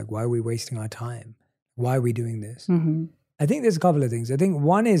anymore. Like, why are we wasting our time? Why are we doing this? Mm-hmm. I think there's a couple of things. I think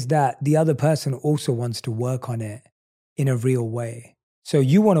one is that the other person also wants to work on it in a real way. So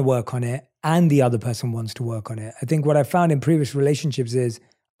you want to work on it and the other person wants to work on it. I think what I found in previous relationships is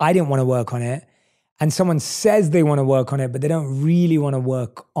I didn't want to work on it, and someone says they want to work on it, but they don't really want to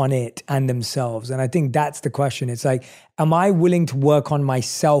work on it and themselves. And I think that's the question. It's like, am I willing to work on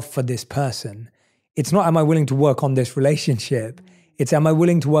myself for this person? It's not, am I willing to work on this relationship? It's, am I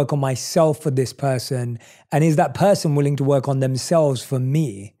willing to work on myself for this person? And is that person willing to work on themselves for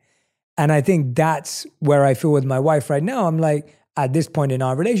me? And I think that's where I feel with my wife right now. I'm like, at this point in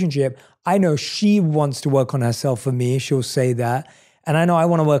our relationship, I know she wants to work on herself for me. She'll say that. And I know I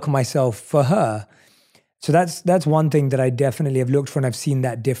want to work on myself for her. So that's one thing that I definitely have looked for, and I've seen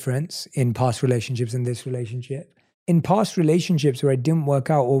that difference in past relationships and this relationship. In past relationships where it didn't work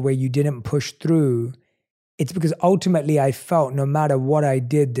out or where you didn't push through, it's because ultimately I felt no matter what I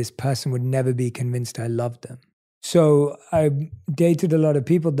did, this person would never be convinced I loved them. So I dated a lot of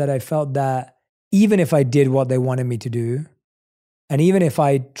people that I felt that even if I did what they wanted me to do, and even if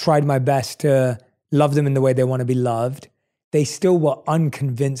I tried my best to love them in the way they want to be loved, they still were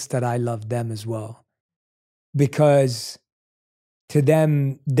unconvinced that I loved them as well. Because to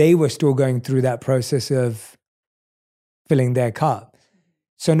them, they were still going through that process of filling their cup.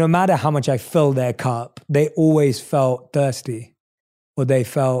 So no matter how much I filled their cup, they always felt thirsty or they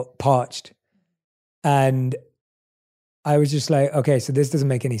felt parched. And I was just like, okay, so this doesn't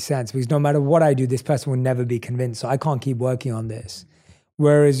make any sense because no matter what I do, this person will never be convinced. So I can't keep working on this.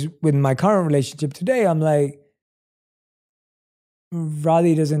 Whereas with my current relationship today, I'm like,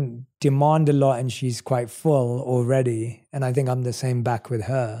 Radhi doesn't demand a lot and she's quite full already. And I think I'm the same back with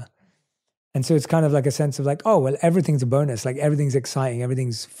her. And so it's kind of like a sense of like, oh, well, everything's a bonus. Like everything's exciting.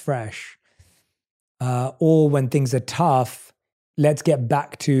 Everything's fresh. Or when things are tough, let's get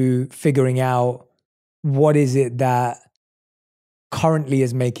back to figuring out what is it that currently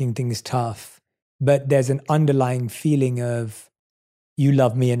is making things tough. But there's an underlying feeling of you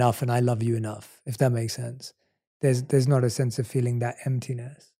love me enough and I love you enough, if that makes sense. There's not a sense of feeling that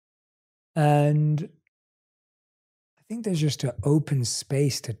emptiness. And I think there's just an open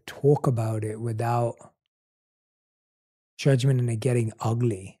space to talk about it without judgment and it getting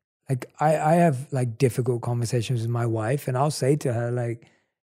ugly. Like I have like difficult conversations with my wife and I'll say to her, like,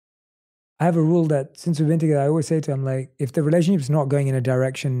 I have a rule that since we've been together, I always say to her, I'm like, if the relationship's not going in a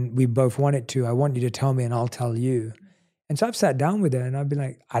direction we both want it to, I want you to tell me and I'll tell you. And so I've sat down with her and I've been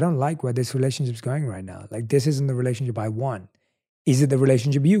like, I don't like where this relationship's going right now. Like, this isn't the relationship I want. Is it the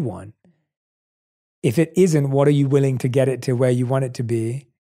relationship you want? If it isn't, what are you willing to get it to where you want it to be?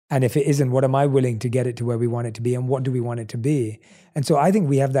 And if it isn't, what am I willing to get it to where we want it to be? And what do we want it to be? And so I think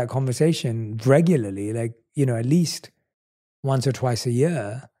we have that conversation regularly, like, you know, at least once or twice a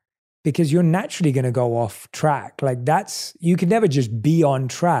year, because you're naturally going to go off track. Like you can never just be on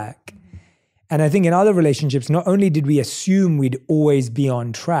track. And I think in other relationships, not only did we assume we'd always be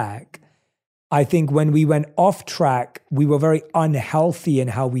on track, I think when we went off track, we were very unhealthy in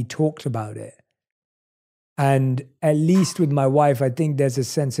how we talked about it. And at least with my wife, I think there's a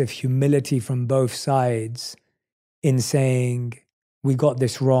sense of humility from both sides in saying, we got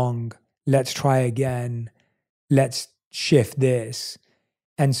this wrong, let's try again, let's shift this.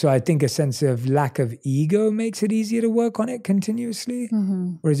 And so I think a sense of lack of ego makes it easier to work on it continuously.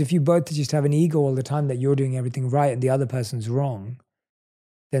 Mm-hmm. Whereas if you both just have an ego all the time that you're doing everything right and the other person's wrong,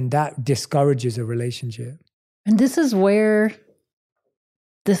 then that discourages a relationship. And this is where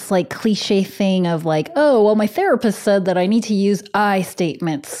this like cliche thing of like, oh, well, my therapist said that I need to use I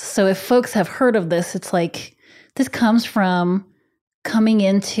statements. So if folks have heard of this, it's like, this comes from coming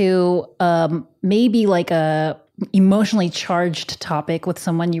into maybe like a emotionally charged topic with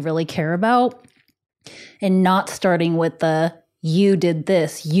someone you really care about and not starting with the you did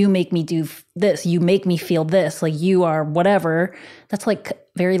this, you make me do this, you make me feel this, like you are whatever. That's like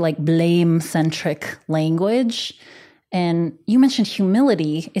very like blame centric language. And you mentioned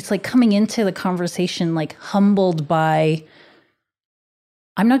humility. It's like coming into the conversation like humbled by,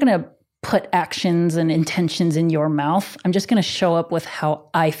 I'm not going to put actions and intentions in your mouth. I'm just going to show up with how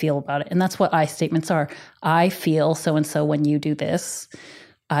I feel about it. And that's what I statements are. I feel so-and-so when you do this.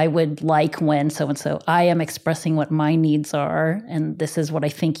 I would like when so-and-so. I am expressing what my needs are. And this is what I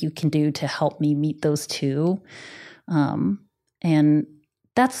think you can do to help me meet those two. And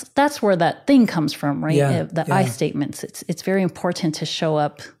that's where that thing comes from, right? Yeah, I statements. It's very important to show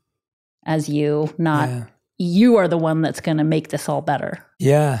up as you, not you are the one that's going to make this all better.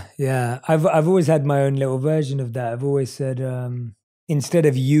 Yeah. I've always had my own little version of that. I've always said, instead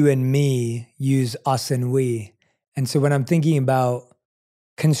of you and me, use us and we. And so when I'm thinking about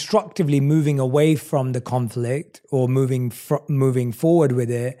constructively moving away from the conflict or moving forward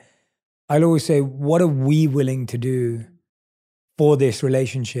with it, I'll always say, what are we willing to do for this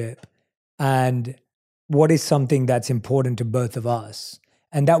relationship? and what is something that's important to both of us.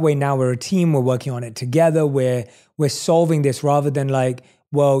 And that way now we're a team, we're working on it together, we're solving this rather than like,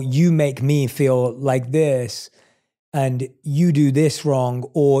 well, you make me feel like this and you do this wrong,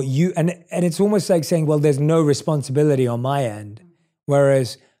 or you, and it's almost like saying, well, there's no responsibility on my end.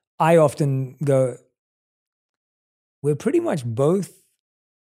 Whereas I often go, we're pretty much both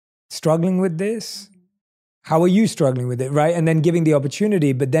struggling with this. How are you struggling with it, right? And then giving the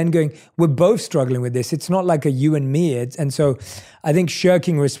opportunity, but then going, we're both struggling with this. It's not like a you and me. And so I think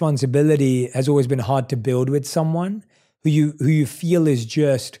shirking responsibility has always been hard to build with someone who you feel is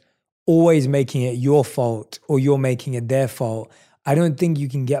just always making it your fault or you're making it their fault. I don't think you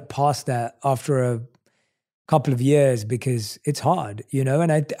can get past that after a couple of years because it's hard, you know?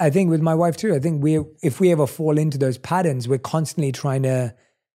 And I think with my wife too, I think if we ever fall into those patterns, we're constantly trying to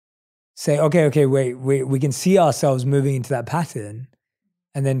say, okay, wait, we can see ourselves moving into that pattern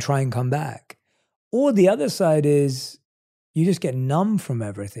and then try and come back. Or the other side is you just get numb from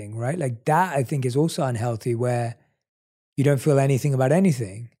everything, right? Like that I think is also unhealthy, where you don't feel anything about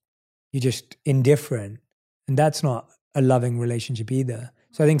anything. You're just indifferent. And that's not a loving relationship either.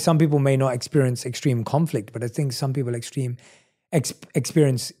 So I think some people may not experience extreme conflict, but I think some people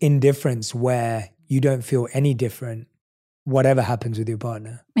experience indifference where you don't feel any different, whatever happens with your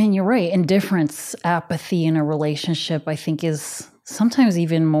partner. And you're right. Indifference, apathy in a relationship, I think is sometimes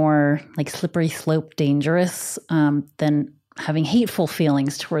even more like slippery slope dangerous than having hateful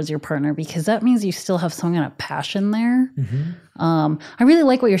feelings towards your partner, because that means you still have some kind of passion there. Mm-hmm. I really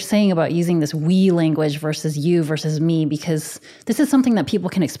like what you're saying about using this we language versus you versus me, because this is something that people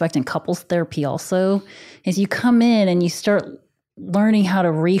can expect in couples therapy also, is you come in and you start learning how to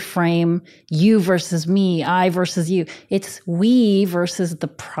reframe you versus me, I versus you. It's we versus the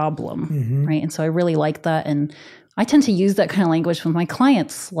problem, mm-hmm. right? And so I really like that. And I tend to use that kind of language with my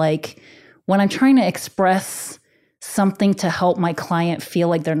clients. Like when I'm trying to express something to help my client feel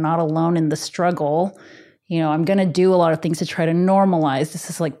like they're not alone in the struggle, you know, I'm going to do a lot of things to try to normalize. This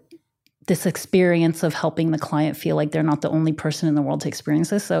is like this experience of helping the client feel like they're not the only person in the world to experience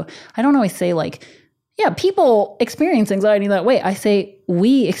this. So I don't always say like, yeah, people experience anxiety that way. I say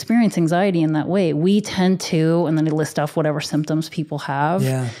we experience anxiety in that way. We tend to, and then I list off whatever symptoms people have.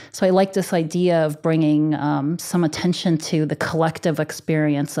 Yeah. So I like this idea of bringing some attention to the collective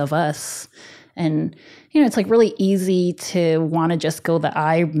experience of us. And, you know, it's like really easy to want to just go the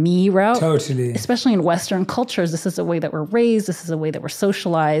I, me route. Totally. Especially in Western cultures. This is the way that we're raised. This is the way that we're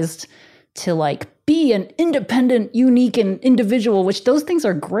socialized to like be an independent, unique, and individual, which those things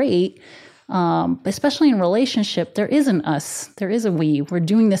are great. Especially in relationship, there is an us, there is a we. We're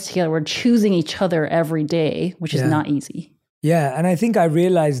doing this together. We're choosing each other every day, which is not easy. Yeah. And I think I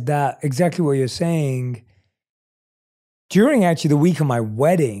realized that exactly what you're saying during actually the week of my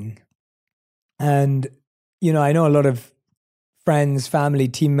wedding. And, you know, I know a lot of friends, family,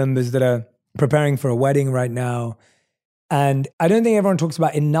 team members that are preparing for a wedding right now. And I don't think everyone talks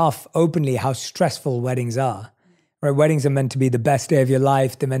about enough openly how stressful weddings are. Right? Weddings are meant to be the best day of your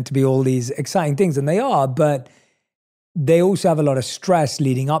life. They're meant to be all these exciting things, and they are, but they also have a lot of stress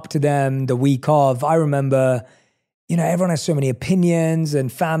leading up to them, the week of. I remember, you know, everyone has so many opinions,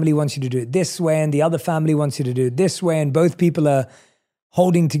 and family wants you to do it this way, and the other family wants you to do it this way, and both people are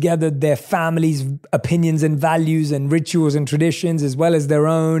holding together their family's opinions and values and rituals and traditions as well as their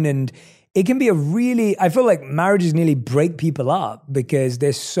own. And it can be I feel like marriages nearly break people up because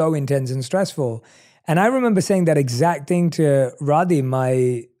they're so intense and stressful. And I remember saying that exact thing to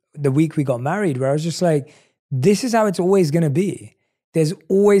Radhi the week we got married, where I was just like, this is how it's always going to be. There's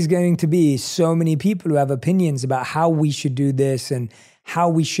always going to be so many people who have opinions about how we should do this and how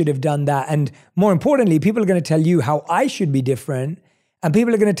we should have done that. And more importantly, people are going to tell you how I should be different, and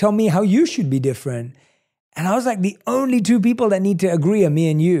people are going to tell me how you should be different. And I was like, the only two people that need to agree are me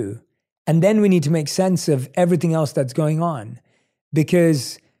and you. And then we need to make sense of everything else that's going on.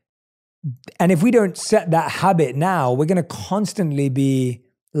 And if we don't set that habit now, we're going to constantly be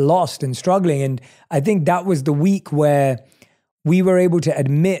lost and struggling. And I think that was the week where we were able to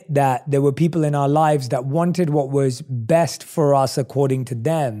admit that there were people in our lives that wanted what was best for us according to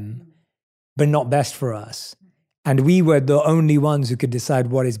them, but not best for us. And we were the only ones who could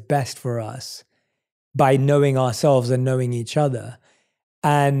decide what is best for us by knowing ourselves and knowing each other.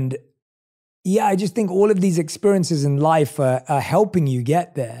 And yeah, I just think all of these experiences in life are helping you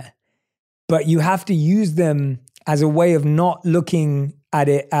get there. But you have to use them as a way of not looking at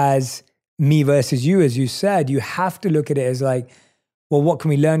it as me versus you, as you said. You have to look at it as like, well, what can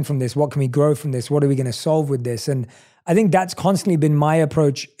we learn from this? What can we grow from this? What are we going to solve with this? And I think that's constantly been my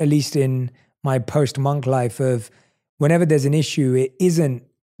approach, at least in my post-monk life, of whenever there's an issue, it isn't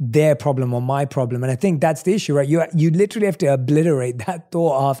their problem or my problem. And I think that's the issue, right? You literally have to obliterate that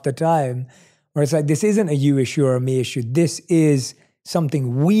thought after time, where it's like, this isn't a you issue or a me issue. This is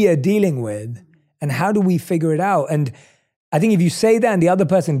something we are dealing with. And how do we figure it out? And I think if you say that and the other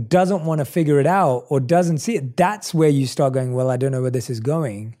person doesn't want to figure it out or doesn't see it, that's where you start going, well, I don't know where this is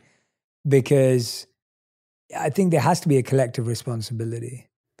going. Because I think there has to be a collective responsibility.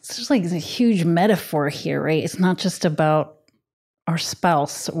 It's just like a huge metaphor here, right? It's not just about our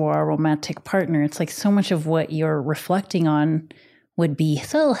spouse or our romantic partner. It's like so much of what you're reflecting on would be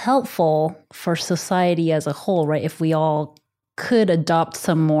so helpful for society as a whole, right? If we all could adopt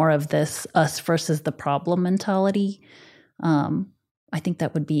some more of this us versus the problem mentality, I think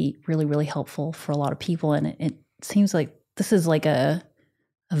that would be really, really helpful for a lot of people. And it seems like this is like a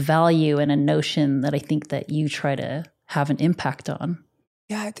value and a notion that I think that you try to have an impact on.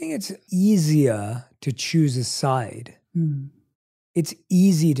 Yeah, I think it's easier to choose a side. It's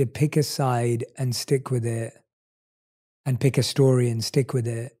easy to pick a side and stick with it and pick a story and stick with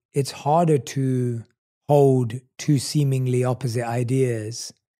it. It's harder to hold two seemingly opposite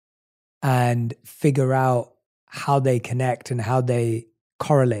ideas and figure out how they connect and how they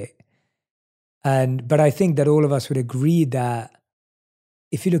correlate. But I think that all of us would agree that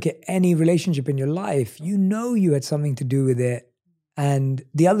if you look at any relationship in your life, you had something to do with it and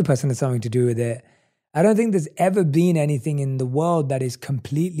the other person had something to do with it. I don't think there's ever been anything in the world that is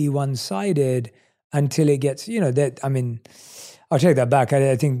completely one-sided until it gets, I'll take that back.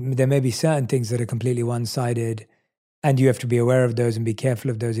 I think there may be certain things that are completely one-sided and you have to be aware of those and be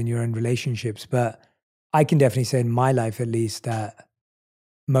careful of those in your own relationships. But I can definitely say in my life, at least, that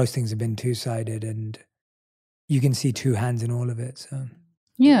most things have been two-sided and you can see two hands in all of it. So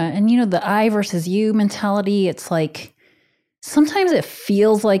yeah. And the I versus you mentality, it's like, sometimes it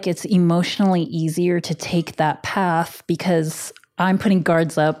feels like it's emotionally easier to take that path because I'm putting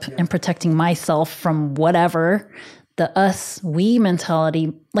guards up and protecting myself from whatever. The us, we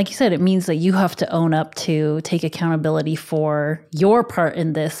mentality, like you said, it means that you have to own up to, take accountability for your part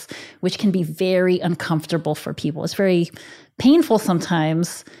in this, which can be very uncomfortable for people. It's very painful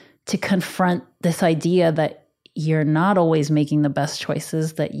sometimes to confront this idea that you're not always making the best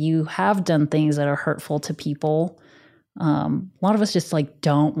choices, that you have done things that are hurtful to people. A lot of us just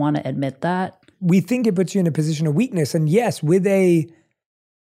don't want to admit that. We think it puts you in a position of weakness. And yes, with a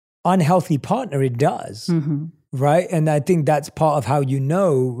unhealthy partner, it does. Mm-hmm. Right? And I think that's part of how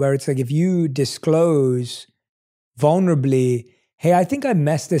where it's like if you disclose vulnerably, hey, I think I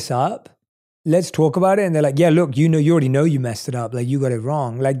messed this up. Let's talk about it. And they're like, yeah, look, you already know you messed it up. Like you got it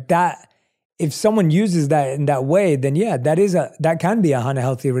wrong. Like that, if someone uses that in that way, then yeah, that can be a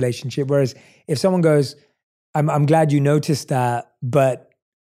unhealthy relationship. Whereas if someone goes, I'm glad you noticed that, but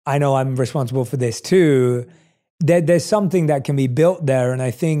I know I'm responsible for this too. There's something that can be built there. And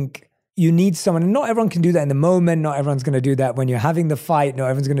I think you need someone, and not everyone can do that in the moment. Not everyone's going to do that when you're having the fight. Not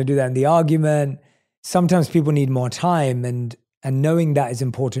everyone's going to do that in the argument. Sometimes people need more time and knowing that is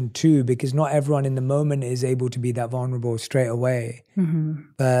important too, because not everyone in the moment is able to be that vulnerable straight away. Mm-hmm.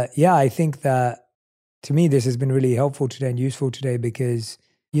 But yeah, I think that to me, this has been really helpful today and useful today because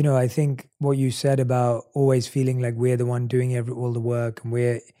I think what you said about always feeling like we're the one doing all the work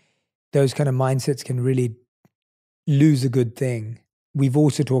and those kind of mindsets can really lose a good thing. We've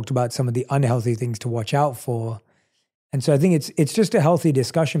also talked about some of the unhealthy things to watch out for. And so I think it's just a healthy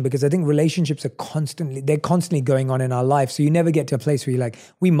discussion because I think relationships are constantly going on in our life. So you never get to a place where you're like,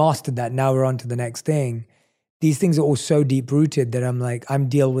 we mastered that, now we're on to the next thing. These things are all so deep rooted that I'm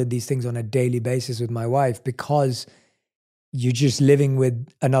dealing with these things on a daily basis with my wife because you're just living with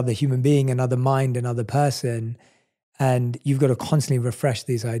another human being, another mind, another person, and you've got to constantly refresh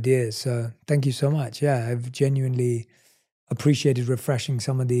these ideas. So thank you so much. Yeah, I've genuinely appreciated refreshing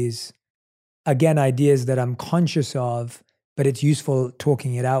some of these, again, ideas that I'm conscious of, but it's useful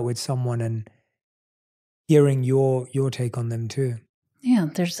talking it out with someone and hearing your take on them too. Yeah,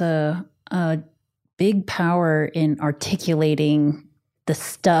 there's a big power in articulating the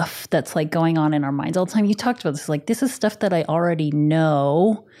stuff that's going on in our minds all the time. You talked about this, this is stuff that I already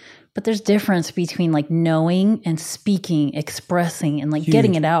know, but there's difference between knowing and speaking, expressing, and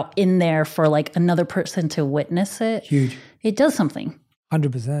getting it out in there for another person to witness it. Huge. It does something.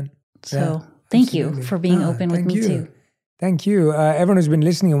 100%. So thank you for being open with me too. Thank you. Everyone who's been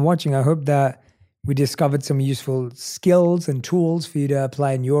listening and watching, I hope that we discovered some useful skills and tools for you to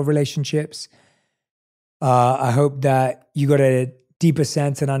apply in your relationships. I hope that you got a deeper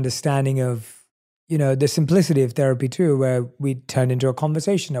sense and understanding of, the simplicity of therapy too, where we turned into a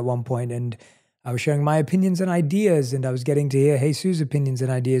conversation at one point and I was sharing my opinions and ideas and I was getting to hear Jesus' opinions and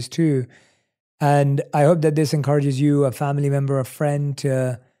ideas too. And I hope that this encourages you, a family member, a friend,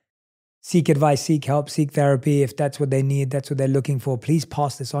 to seek advice, seek help, seek therapy. If that's what they need, that's what they're looking for, please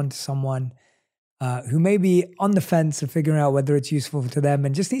pass this on to someone who may be on the fence of figuring out whether it's useful to them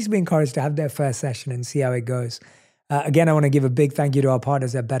and just needs to be encouraged to have their first session and see how it goes. Again, I want to give a big thank you to our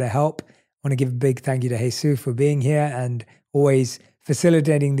partners at BetterHelp. I want to give a big thank you to Jesus for being here and always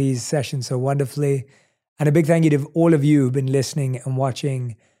facilitating these sessions so wonderfully. And a big thank you to all of you who've been listening and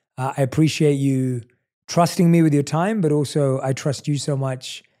watching. I appreciate you trusting me with your time, but also I trust you so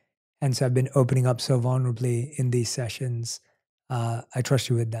much. And so I've been opening up so vulnerably in these sessions. I trust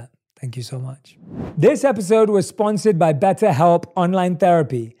you with that. Thank you so much. This episode was sponsored by BetterHelp Online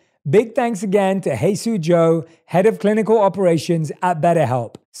Therapy. Big thanks again to Jesus Joe, Head of Clinical Operations at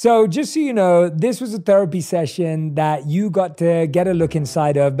BetterHelp. So just so you know, this was a therapy session that you got to get a look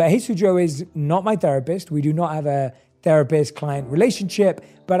inside of, but Jesus Joe is not my therapist. We do not have a therapist-client relationship,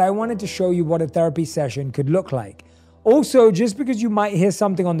 but I wanted to show you what a therapy session could look like. Also, just because you might hear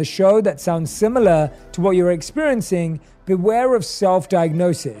something on the show that sounds similar to what you're experiencing, beware of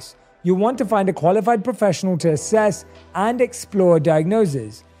self-diagnosis. You'll want to find a qualified professional to assess and explore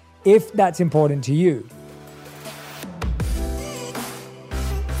diagnosis, if that's important to you.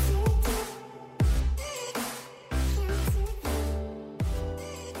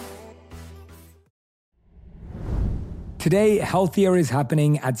 Today, healthier is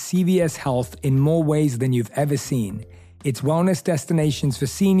happening at CVS Health in more ways than you've ever seen. It's wellness destinations for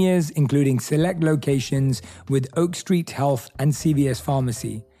seniors, including select locations with Oak Street Health and CVS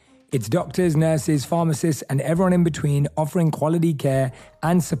Pharmacy. It's doctors, nurses, pharmacists, and everyone in between offering quality care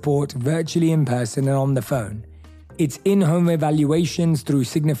and support virtually in person and on the phone. It's in-home evaluations through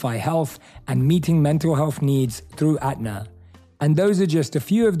Signify Health and meeting mental health needs through Aetna. And those are just a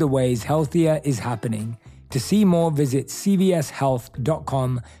few of the ways healthier is happening. To see more, visit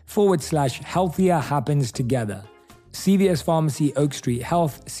cvshealth.com/healthier happens together. CVS Pharmacy, Oak Street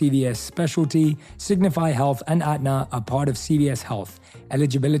Health, CVS Specialty, Signify Health, and Aetna are part of CVS Health.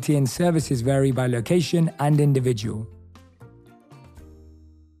 Eligibility and services vary by location and individual.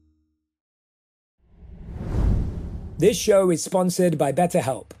 This show is sponsored by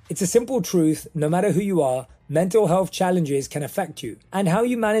BetterHelp. It's a simple truth, no matter who you are, mental health challenges can affect you, and how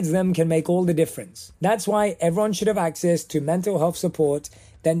you manage them can make all the difference. That's why everyone should have access to mental health support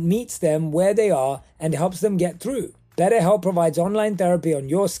that meets them where they are and helps them get through. BetterHelp provides online therapy on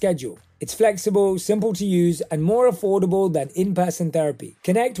your schedule. It's flexible, simple to use, and more affordable than in-person therapy.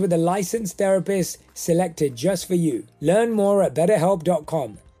 Connect with a licensed therapist selected just for you. Learn more at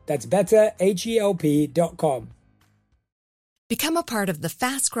betterhelp.com. That's betterhelp.com. Become a part of the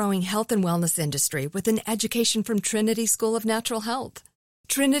fast-growing health and wellness industry with an education from Trinity School of Natural Health.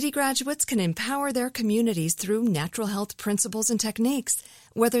 Trinity graduates can empower their communities through natural health principles and techniques,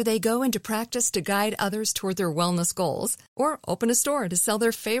 whether they go into practice to guide others toward their wellness goals or open a store to sell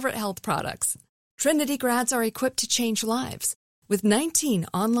their favorite health products. Trinity grads are equipped to change lives with 19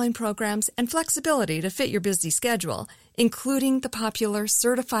 online programs and flexibility to fit your busy schedule, including the popular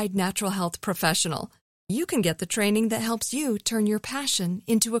Certified Natural Health Professional. You can get the training that helps you turn your passion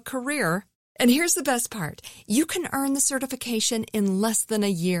into a career. And here's the best part. You can earn the certification in less than a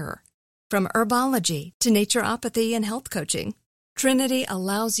year. From herbology to naturopathy and health coaching, Trinity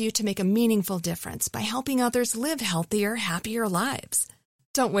allows you to make a meaningful difference by helping others live healthier, happier lives.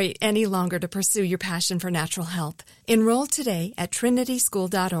 Don't wait any longer to pursue your passion for natural health. Enroll today at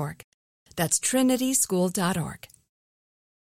trinityschool.org. That's trinityschool.org.